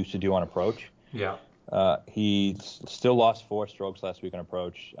doing what he used to do on approach. Yeah. He still lost 4 strokes last week on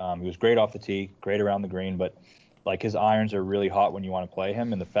approach. He was great off the tee, great around the green, but like his irons are really hot when you want to play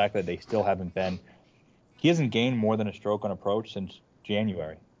him, and the fact that they still haven't been. He hasn't gained more than a stroke on approach since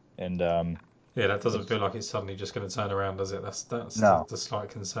January, and yeah, that doesn't feel like it's suddenly just going to turn around, does it? That's no. the slight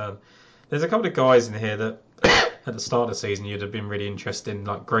concern. There's a couple of guys in here that at the start of the season you'd have been really interested in,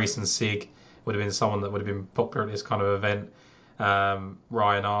 like Grayson Sigg would have been someone that would have been popular at this kind of event.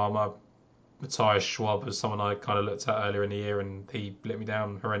 Ryan Armour, Matthias Schwab was someone I kind of looked at earlier in the year, and he let me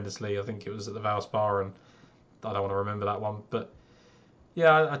down horrendously. I think it was at the Valspar, and I don't want to remember that one. But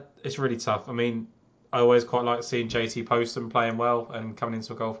yeah, it's really tough. I mean, I always quite like seeing JT Poston playing well and coming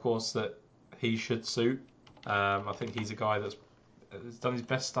into a golf course that he should suit. I think he's a guy that's done his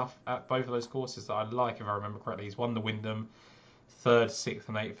best stuff at both of those courses that I like, if I remember correctly. He's won the Wyndham, 3rd, 6th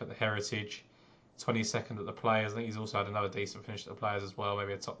and 8th at the Heritage, 22nd at the Players. I think he's also had another decent finish at the Players as well,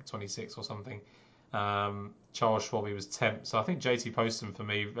 maybe a top 26 or something. Charles Schwab, he was 10th. So I think JT Poston for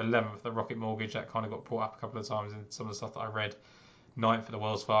me, 11th at the Rocket Mortgage, that kind of got brought up a couple of times in some of the stuff that I read. 9th at the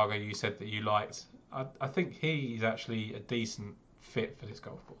Wells Fargo, you said that you liked. I think he's actually a decent fit for this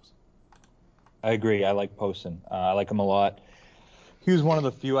golf course. I agree. I like Poston. I like him a lot. He was one of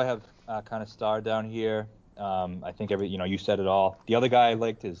the few I have kind of starred down here. I think you said it all. The other guy I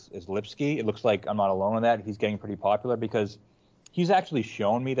liked is Lipsky. It looks like I'm not alone in that. He's getting pretty popular because he's actually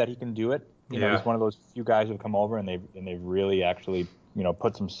shown me that he can do it. You know, he's one of those few guys who've come over and they've really actually, you know,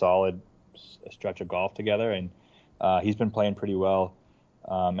 put some solid stretch of golf together, and he's been playing pretty well.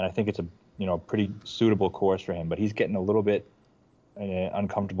 And I think it's a, you know, pretty suitable course for him, but he's getting a little bit in an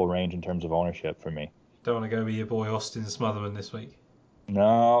uncomfortable range in terms of ownership for me. Don't want to go with your boy Austin Smotherman this week.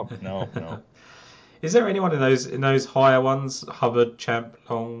 No. Is there anyone in those higher ones, Hubbard, Champ,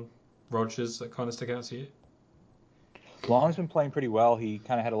 Long, Rogers, that kind of stick out to you? Long's been playing pretty well. He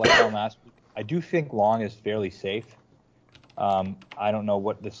kind of had a letdown last week. I do think Long is fairly safe. I don't know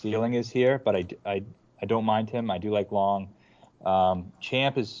what the ceiling is here, but I don't mind him. I do like Long.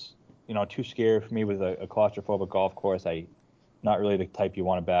 Champ is, you know, too scary for me with a claustrophobic golf course. Not really the type you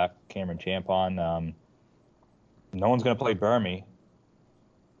want to back Cameron Champ on. No one's going to play Burmy.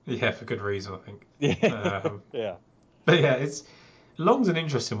 Yeah, for good reason, I think. Yeah. But yeah, Long's an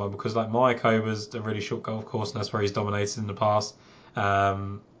interesting one because like Mayakoba's a really short golf course, and that's where he's dominated in the past.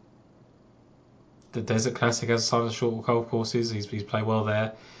 The Desert Classic has some short golf courses. He's played well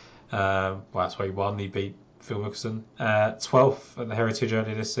there. Well, that's where he won. He beat Phil Mickelson. 12th at the Heritage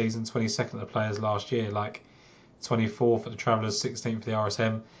earlier this season, 22nd at the Players last year, like 24th at the Travellers, 16th at the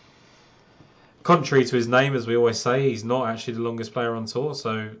RSM. Contrary to his name, as we always say, he's not actually the longest player on tour,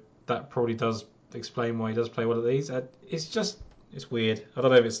 so that probably does explain why he does play well at these. It's weird. I don't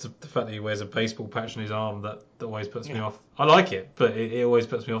know if it's the fact that he wears a baseball patch on his arm that always puts me off. I like it, but it always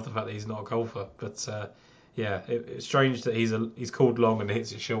puts me off the fact that he's not a golfer. But it's strange that he's called Long and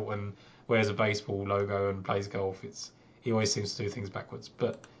hits it short and wears a baseball logo and plays golf. He always seems to do things backwards,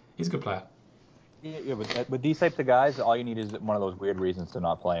 but he's a good player. Yeah, but with these types of guys, all you need is one of those weird reasons to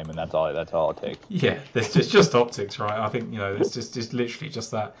not play him, and that's all it takes. Yeah, it's just optics, right? I think, you know, it's just literally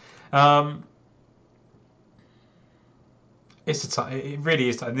just that. It really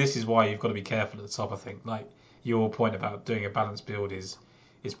is, and this is why you've got to be careful at the top. I think, like your point about doing a balanced build is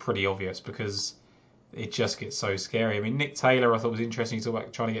pretty obvious because it just gets so scary. I mean, Nick Taylor I thought was interesting to talk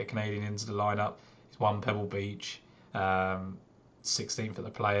about trying to get a Canadian into the lineup. He's won Pebble Beach. 16th at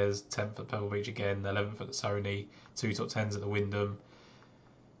the Players, 10th at Pebble Beach again, 11th at the Sony, 2 top 10s at the Wyndham.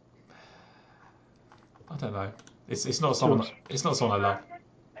 I don't know. It's not someone I love.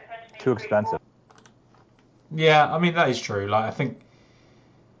 Too expensive. Yeah, I mean that is true. Like I think,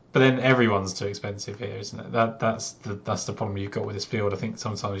 but then everyone's too expensive here, isn't it? That's the problem you've got with this field. I think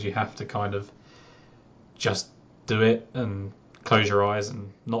sometimes you have to kind of just do it and close your eyes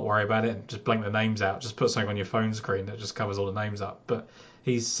and not worry about it and just blank the names out. Just put something on your phone screen that just covers all the names up. But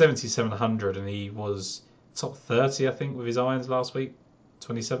he's 7,700 and he was top 30, I think, with his irons last week,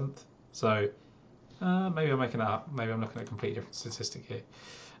 27th. So maybe I'm making that up. Maybe I'm looking at a completely different statistic here.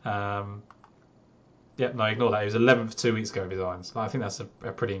 No, ignore that. He was 11th 2 weeks ago with his irons. I think that's a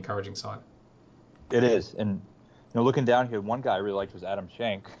pretty encouraging sign. It is. And looking down here, one guy I really liked was Adam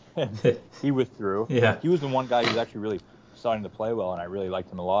Schenk. He withdrew. Yeah. He was the one guy who was actually really starting to play well, and I really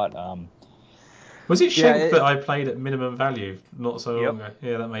liked him a lot. Was it Schenk that I played at minimum value not so long ago?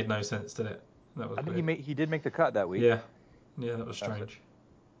 Yeah, that made no sense, did it? That was I think he did make the cut that week. Yeah, that was strange.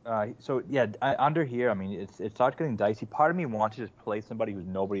 Under here, I mean, it starts getting dicey. Part of me wants to just play somebody who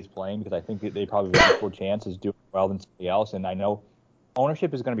nobody's playing because I think they probably have equal chances doing well than somebody else. And I know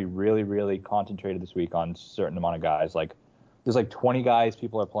ownership is going to be really, really concentrated this week on a certain amount of guys. Like there's like 20 guys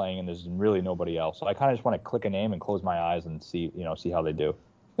people are playing, and there's really nobody else. So I kind of just want to click a name and close my eyes and see how they do.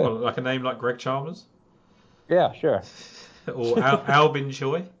 Well, like a name like Greg Chalmers? Yeah, sure. Or Albin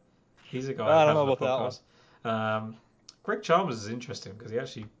Choi? He's a guy. I don't know about that one. Greg Chalmers is interesting because I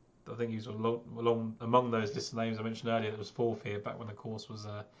think he was along among those list of names I mentioned earlier that was fourth here back when the course was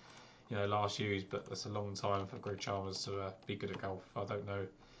last used, but that's a long time for Greg Chalmers to be good at golf. I don't know.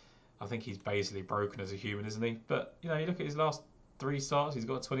 I think he's basically broken as a human, isn't he? But you look at his last 3 starts. He's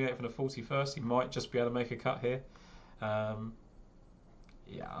got a 28th and a 41st. He might just be able to make a cut here. I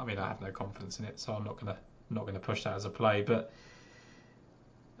mean I have no confidence in it, so I'm not gonna push that as a play. But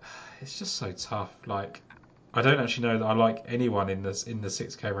it's just so tough. Like I don't actually know that I like anyone in the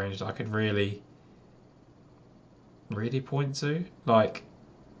 6K range that I could really point to. Like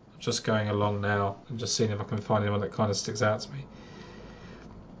just going along now and just seeing if I can find anyone that kind of sticks out to me.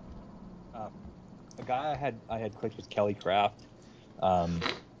 A guy I had clicked was Kelly Craft.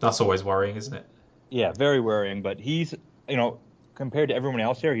 That's always worrying, isn't it? Yeah, very worrying. But he's, compared to everyone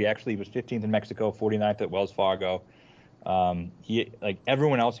else here, he actually was 15th in Mexico, 49th at Wells Fargo. He like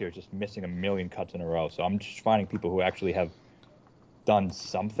everyone else here is just missing a million cuts in a row. So I'm just finding people who actually have done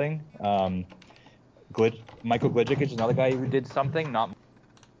something. Michael Gligic is another guy who did something. I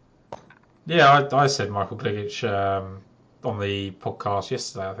said Michael Gligic on the podcast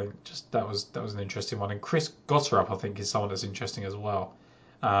yesterday. I think just that was an interesting one. And Chris Gotterup I think is someone that's interesting as well.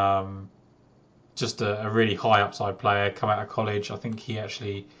 just a really high upside player, come out of college. I think he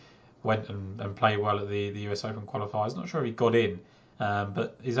actually went and played well at the US Open qualifiers. Not sure if he got in,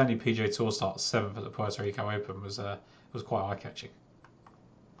 but his only PGA Tour start, 7th at the Puerto Rico Open, was quite eye catching.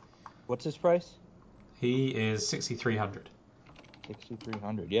 What's his price? He is 6,300.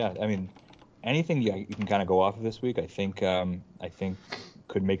 6,300. Yeah, I mean, anything you can kind of go off of this week, I think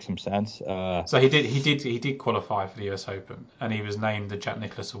could make some sense. So he did qualify for the US Open, and he was named the Jack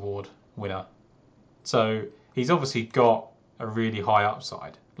Nicklaus Award winner. So he's obviously got a really high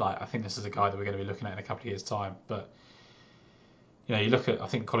upside. Like, I think this is a guy that we're going to be looking at in a couple of years' time. But you look at, I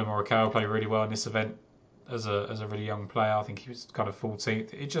think Colin Morikawa played really well in this event as a really young player. I think he was kind of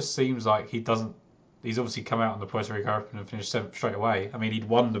 14th. It just seems like he's obviously come out on the Puerto Rico Open and finished 7th straight away. I mean, he'd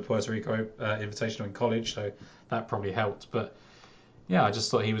won the Puerto Rico Invitational in college, so that probably helped. But yeah, I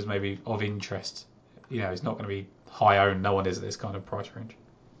just thought he was maybe of interest. He's not going to be high owned. No one is at this kind of price range.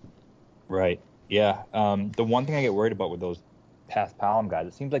 Right. Yeah. The one thing I get worried about with those Path Palom guys,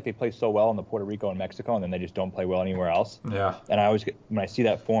 it seems like they play so well in the Puerto Rico and Mexico, and then they just don't play well anywhere else. Yeah. And I always when I see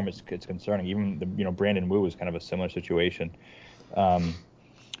that form, it's concerning. Even Brandon Wu was kind of a similar situation.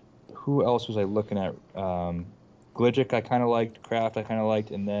 Who else was I looking at? Gligic I kind of liked. Kraft I kind of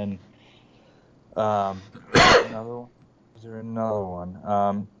liked, and then another one. Is there another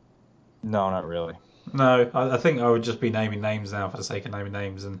one? No, not really. No, I think I would just be naming names now for the sake of naming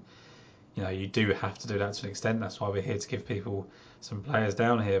names, and you do have to do that to an extent. That's why we're here to give people some players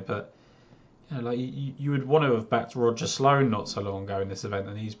down here. But like you would want to have backed Roger Sloan not so long ago in this event,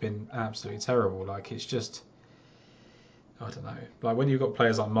 and he's been absolutely terrible. Like, it's just, I don't know. Like, when you've got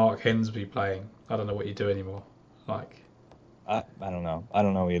players like Mark Hensby playing, I don't know what you do anymore. Like, I don't know. I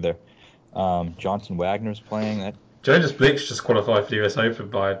don't know either. Johnson Wagner's playing. That Jonas Blix just qualified for the US Open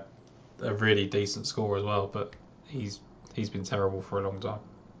by a really decent score as well, but he's been terrible for a long time.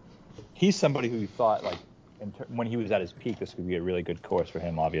 He's somebody who you thought, like, when he was at his peak, this could be a really good course for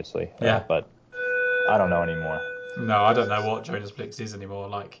him, obviously. Yeah. But I don't know anymore. No, I don't know what Jonas Blix is anymore.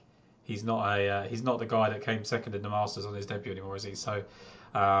 Like, he's not the guy that came second in the Masters on his debut anymore, is he? So,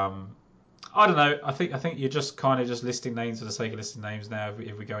 I don't know. I think you're just kind of just listing names for the sake of listing names now.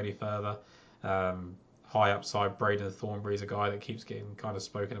 If we go any further, high upside Braden Thornberry is a guy that keeps getting kind of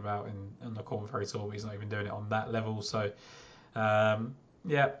spoken about in the Corn Ferry Tour, but he's not even doing it on that level. So,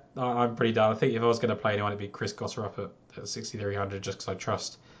 yeah, I'm pretty done. I think if I was going to play anyone, it'd be Chris Gotterup at 6,300, just because I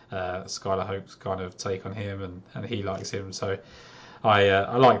trust Skylar Hope's kind of take on him, and he likes him. So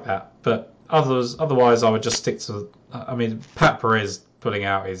I like that. But otherwise, I would just stick to. I mean, Pat Perez pulling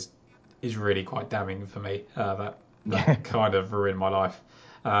out is really quite damning for me. That kind of ruined my life.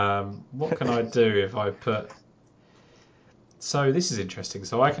 What can I do if I put? So this is interesting.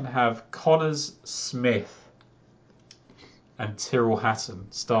 So I can have Connors, Smith, and Tyrrell Hatton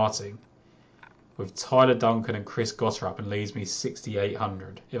starting with Tyler Duncan and Chris Gotterup, and leaves me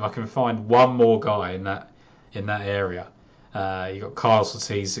 6,800. If I can find one more guy in that area, you got Kyle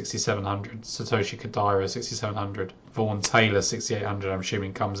Surtees 6,700, Satoshi Kodaira 6,700, Vaughn Taylor 6,800. I'm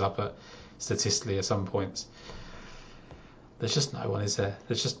assuming comes up statistically at some points. There's just no one, is there?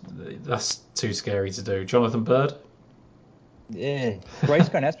 That's too scary to do. Jonathan Bird? Yeah. Bryce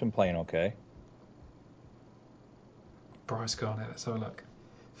Garnett's been playing okay. Bryce Garnett, let's have a look.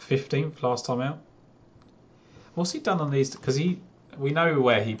 15th last time out. What's he done on these? Because we know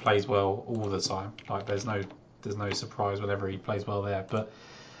where he plays well all the time. Like, there's no surprise whenever he plays well there. But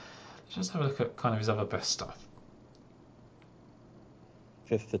let's just have a look at kind of his other best stuff.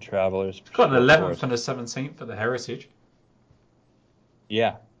 5th, the Travelers. He's got an 11th and a 17th at the Heritage.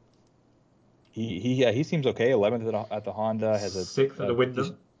 Yeah. He seems okay. 11th at the Honda, has a 6th at the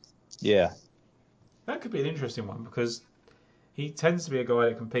Wyndham. Yeah. That could be an interesting one, because he tends to be a guy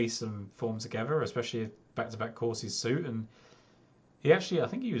that can piece some form together, especially if back-to-back courses suit. And he actually, I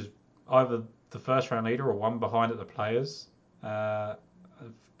think he was either the first round leader or one behind at the Players.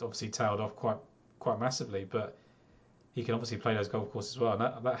 Obviously tailed off quite massively, but he can obviously play those golf courses as well.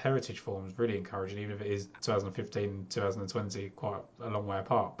 And that Heritage form is really encouraging, even if it is 2015 and 2020, quite a long way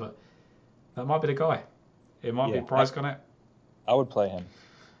apart. But that might be the guy. It might be Bryce Garnett. I would play him.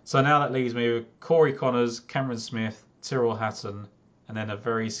 So now that leaves me with Corey Connors, Cameron Smith, Tyrrell Hatton, and then a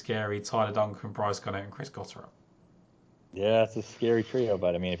very scary Tyler Duncan, Bryce Garnett, and Chris Gotterup. Yeah, it's a scary trio,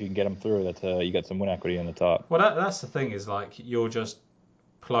 but I mean, if you can get them through, that's you got some win equity on the top. Well, that's the thing, is like, you're just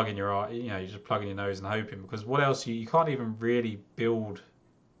plugging your eye, you're just plugging your nose and hoping, because what else you can't even really build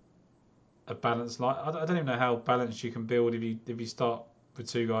a balanced line. I don't even know how balanced you can build if you start with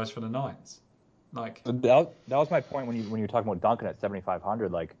two guys from the nines. Like, that was my point when you were talking about Duncan at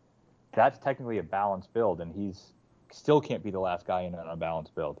 7,500. Like, that's technically a balanced build, and he's still can't be the last guy in on a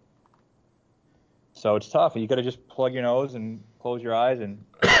balanced build. So it's tough. You got to just plug your nose and close your eyes and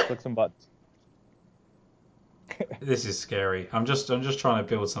click some buttons. This is scary. I'm just trying to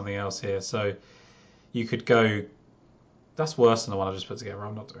build something else here. So you could go. That's worse than the one I just put together.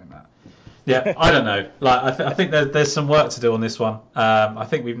 I'm not doing that. Yeah, I don't know. Like I think there's some work to do on this one. I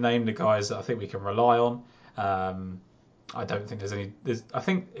think we've named the guys that I think we can rely on. I don't think there's any. I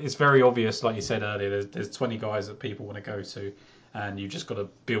think it's very obvious, like you said earlier. There's 20 guys that people want to go to, and you've just got to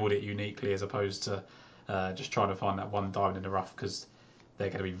build it uniquely as opposed to just trying to find that one diamond in the rough, because they're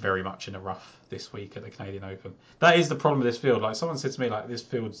going to be very much in the rough this week at the Canadian Open. That is the problem with this field. Like someone said to me, like this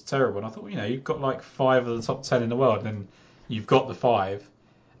field's terrible, and I thought, well, you've got like 5 of the top 10 in the world, and then you've got the 5,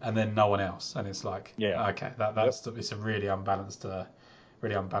 and then no one else, and it's like, okay, it's a really unbalanced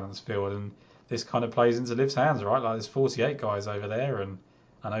field, and this kind of plays into Liv's hands, right? Like there's 48 guys over there, and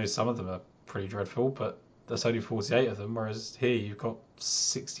I know some of them are pretty dreadful, but there's only 48 of them, whereas here you've got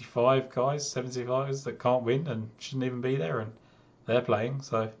 65 guys, 75 guys that can't win and shouldn't even be there, and they're playing.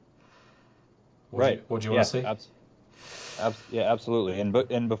 So, what do you want to see? Yeah, absolutely.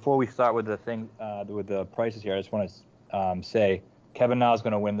 And before we start with the thing with the prices here, I just want to say Kevin Na is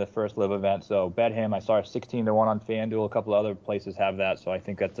going to win the first live event, so bet him. I saw 16-1 on FanDuel. A couple other places have that, so I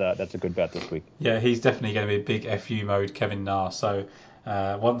think that's a good bet this week. Yeah, he's definitely going to be big FU mode, Kevin Na. So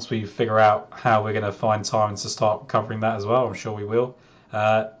once we figure out how we're going to find time to start covering that as well, I'm sure we will.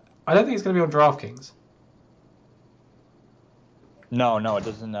 I don't think it's going to be on DraftKings. No, it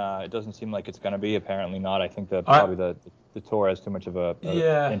doesn't. It doesn't seem like it's going to be. Apparently not. I think that probably the tour has too much of a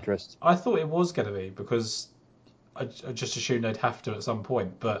interest. I thought it was going to be because I just assumed they'd have to at some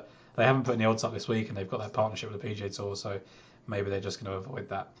point, but they haven't put any odds up this week, and they've got that partnership with the PGA Tour, so maybe they're just going to avoid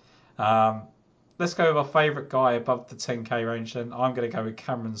that. Let's go with our favourite guy above the 10k range. Then I'm going to go with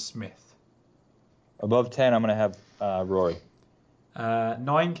Cameron Smith. Above 10, I'm going to have Rory.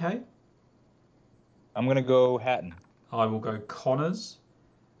 9k. I'm going to go Hatton. I will go Connors.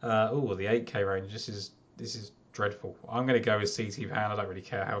 The 8k range. This is dreadful. I'm going to go with CT Van. I don't really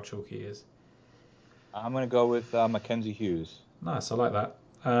care how chalky he is. I'm going to go with Mackenzie Hughes. Nice, I like that.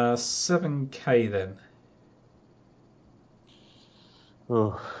 7k then.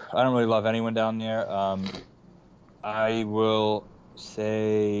 Ooh, I don't really love anyone down there. I will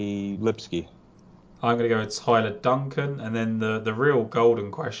say Lipsky. I'm going to go with Tyler Duncan, and then the real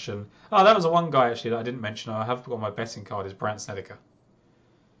golden question. Oh, that was the one guy actually that I didn't mention. I have got on my betting card is Brandt Snedeker.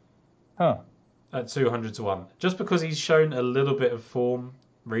 Huh. At 200-1, just because he's shown a little bit of form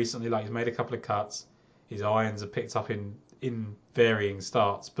recently. Like he's made a couple of cuts. His irons have picked up in varying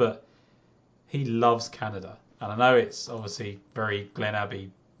starts, but he loves Canada. And I know it's obviously very Glen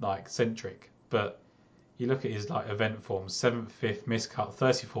Abbey like centric, but you look at his like event form: 7th, 5th, miscut,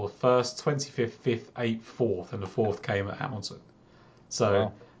 34th, 1st, 25th, 5th, 8th, 4th, and the 4th came at Hamilton. So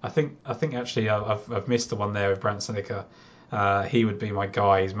wow. I think actually I've missed the one there with Brandt Snedeker. He would be my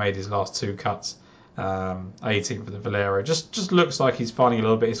guy. He's made his last 2 cuts. 18th for the Valero. Just looks like he's finding a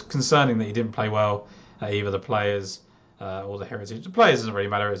little bit. It's concerning that he didn't play well at either the Players or the Heritage. The Players doesn't really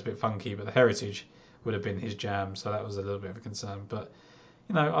matter. It's a bit funky, but the Heritage would have been his jam, so that was a little bit of a concern. But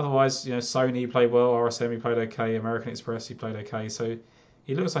otherwise, Sony played well, RSM he played okay, American Express he played okay. So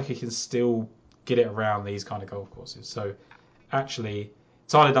he looks like he can still get it around these kind of golf courses. So actually,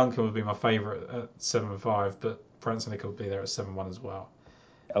 Tyler Duncan would be my favourite at 7-5, but Brandt Snedeker would be there at 7-1 as well.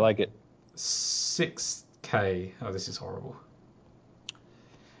 I like it. 6k. Oh, this is horrible.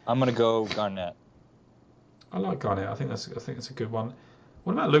 I'm gonna go Garnett. I like Garnett. I think that's a good one.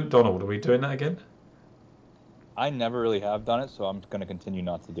 What about Luke Donald? Are we doing that again? I never really have done it, so I'm gonna continue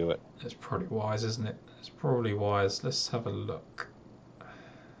not to do it. It's probably wise, isn't it? It's probably wise. Let's have a look.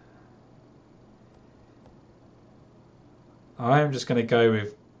 I am just going to go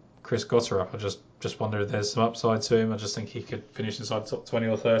with Chris Gotterup. I just wonder if there's some upside to him. I just think he could finish inside top 20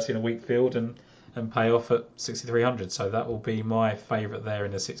 or 30 in a weak field and pay off at 6,300. So that will be my favourite there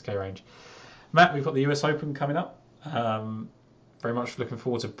in the 6k range. Matt, we've got the US Open coming up. Very much looking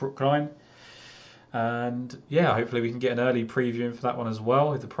forward to Brookline. And yeah, hopefully we can get an early preview in for that one as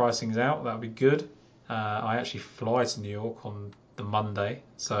well. If the pricing's out, that would be good. I actually fly to New York on the Monday.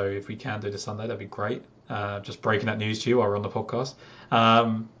 So if we can do the Sunday, that'd be great. Just breaking that news to you while we're on the podcast.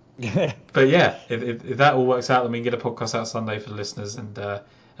 But yeah, if that all works out, then we can get a podcast out Sunday for the listeners and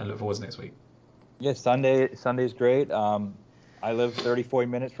look forward to next week. Yeah, Sunday's great. I live 40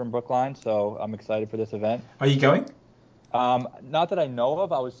 minutes from Brookline, so I'm excited for this event. Are you going? Not that I know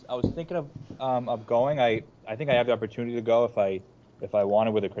of. I was thinking of going. I think I have the opportunity to go if I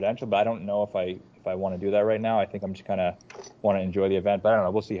wanted with a credential, but I don't know if I want to do that right now. I think I'm just kind of want to enjoy the event, but I don't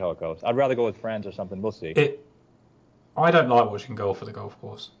know. We'll see how it goes. I'd rather go with friends or something. We'll see. I don't like watching golf at the golf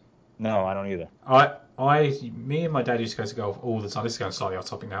course. No, I don't either. Me and my dad used to go to golf all the time. This is going slightly off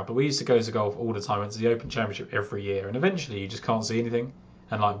topic now, but we used to go to golf all the time. Went to the Open Championship every year, and eventually you just can't see anything.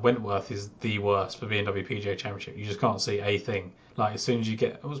 And like Wentworth is the worst for BMW PGA Championship. You just can't see a thing. Like as soon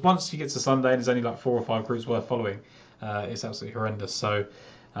as once you get to Sunday and there's only like 4 or 5 groups worth following, it's absolutely horrendous. So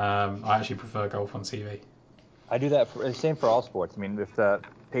I actually prefer golf on TV. I do that. Same for all sports. I mean, if the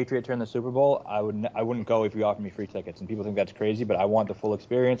Patriots are in the Super Bowl, I wouldn't go if you offered me free tickets. And people think that's crazy, but I want the full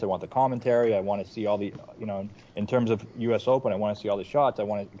experience. I want the commentary. I want to see all the, in terms of U.S. Open, I want to see all the shots. I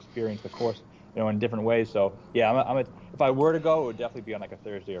want to experience the course, in different ways. So yeah, if I were to go, it would definitely be on like a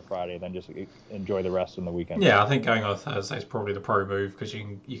Thursday or Friday, then just enjoy the rest of the weekend. Yeah, I think going on a Thursday is probably the pro move because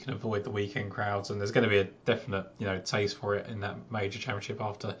you can avoid the weekend crowds, and there's going to be a definite taste for it in that major championship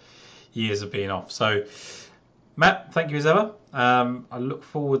after years of being off. So. Matt, thank you as ever. I look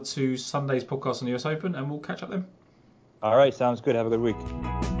forward to Sunday's podcast on the US Open, and we'll catch up then. All right, sounds good. Have a good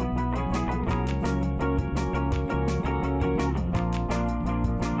week.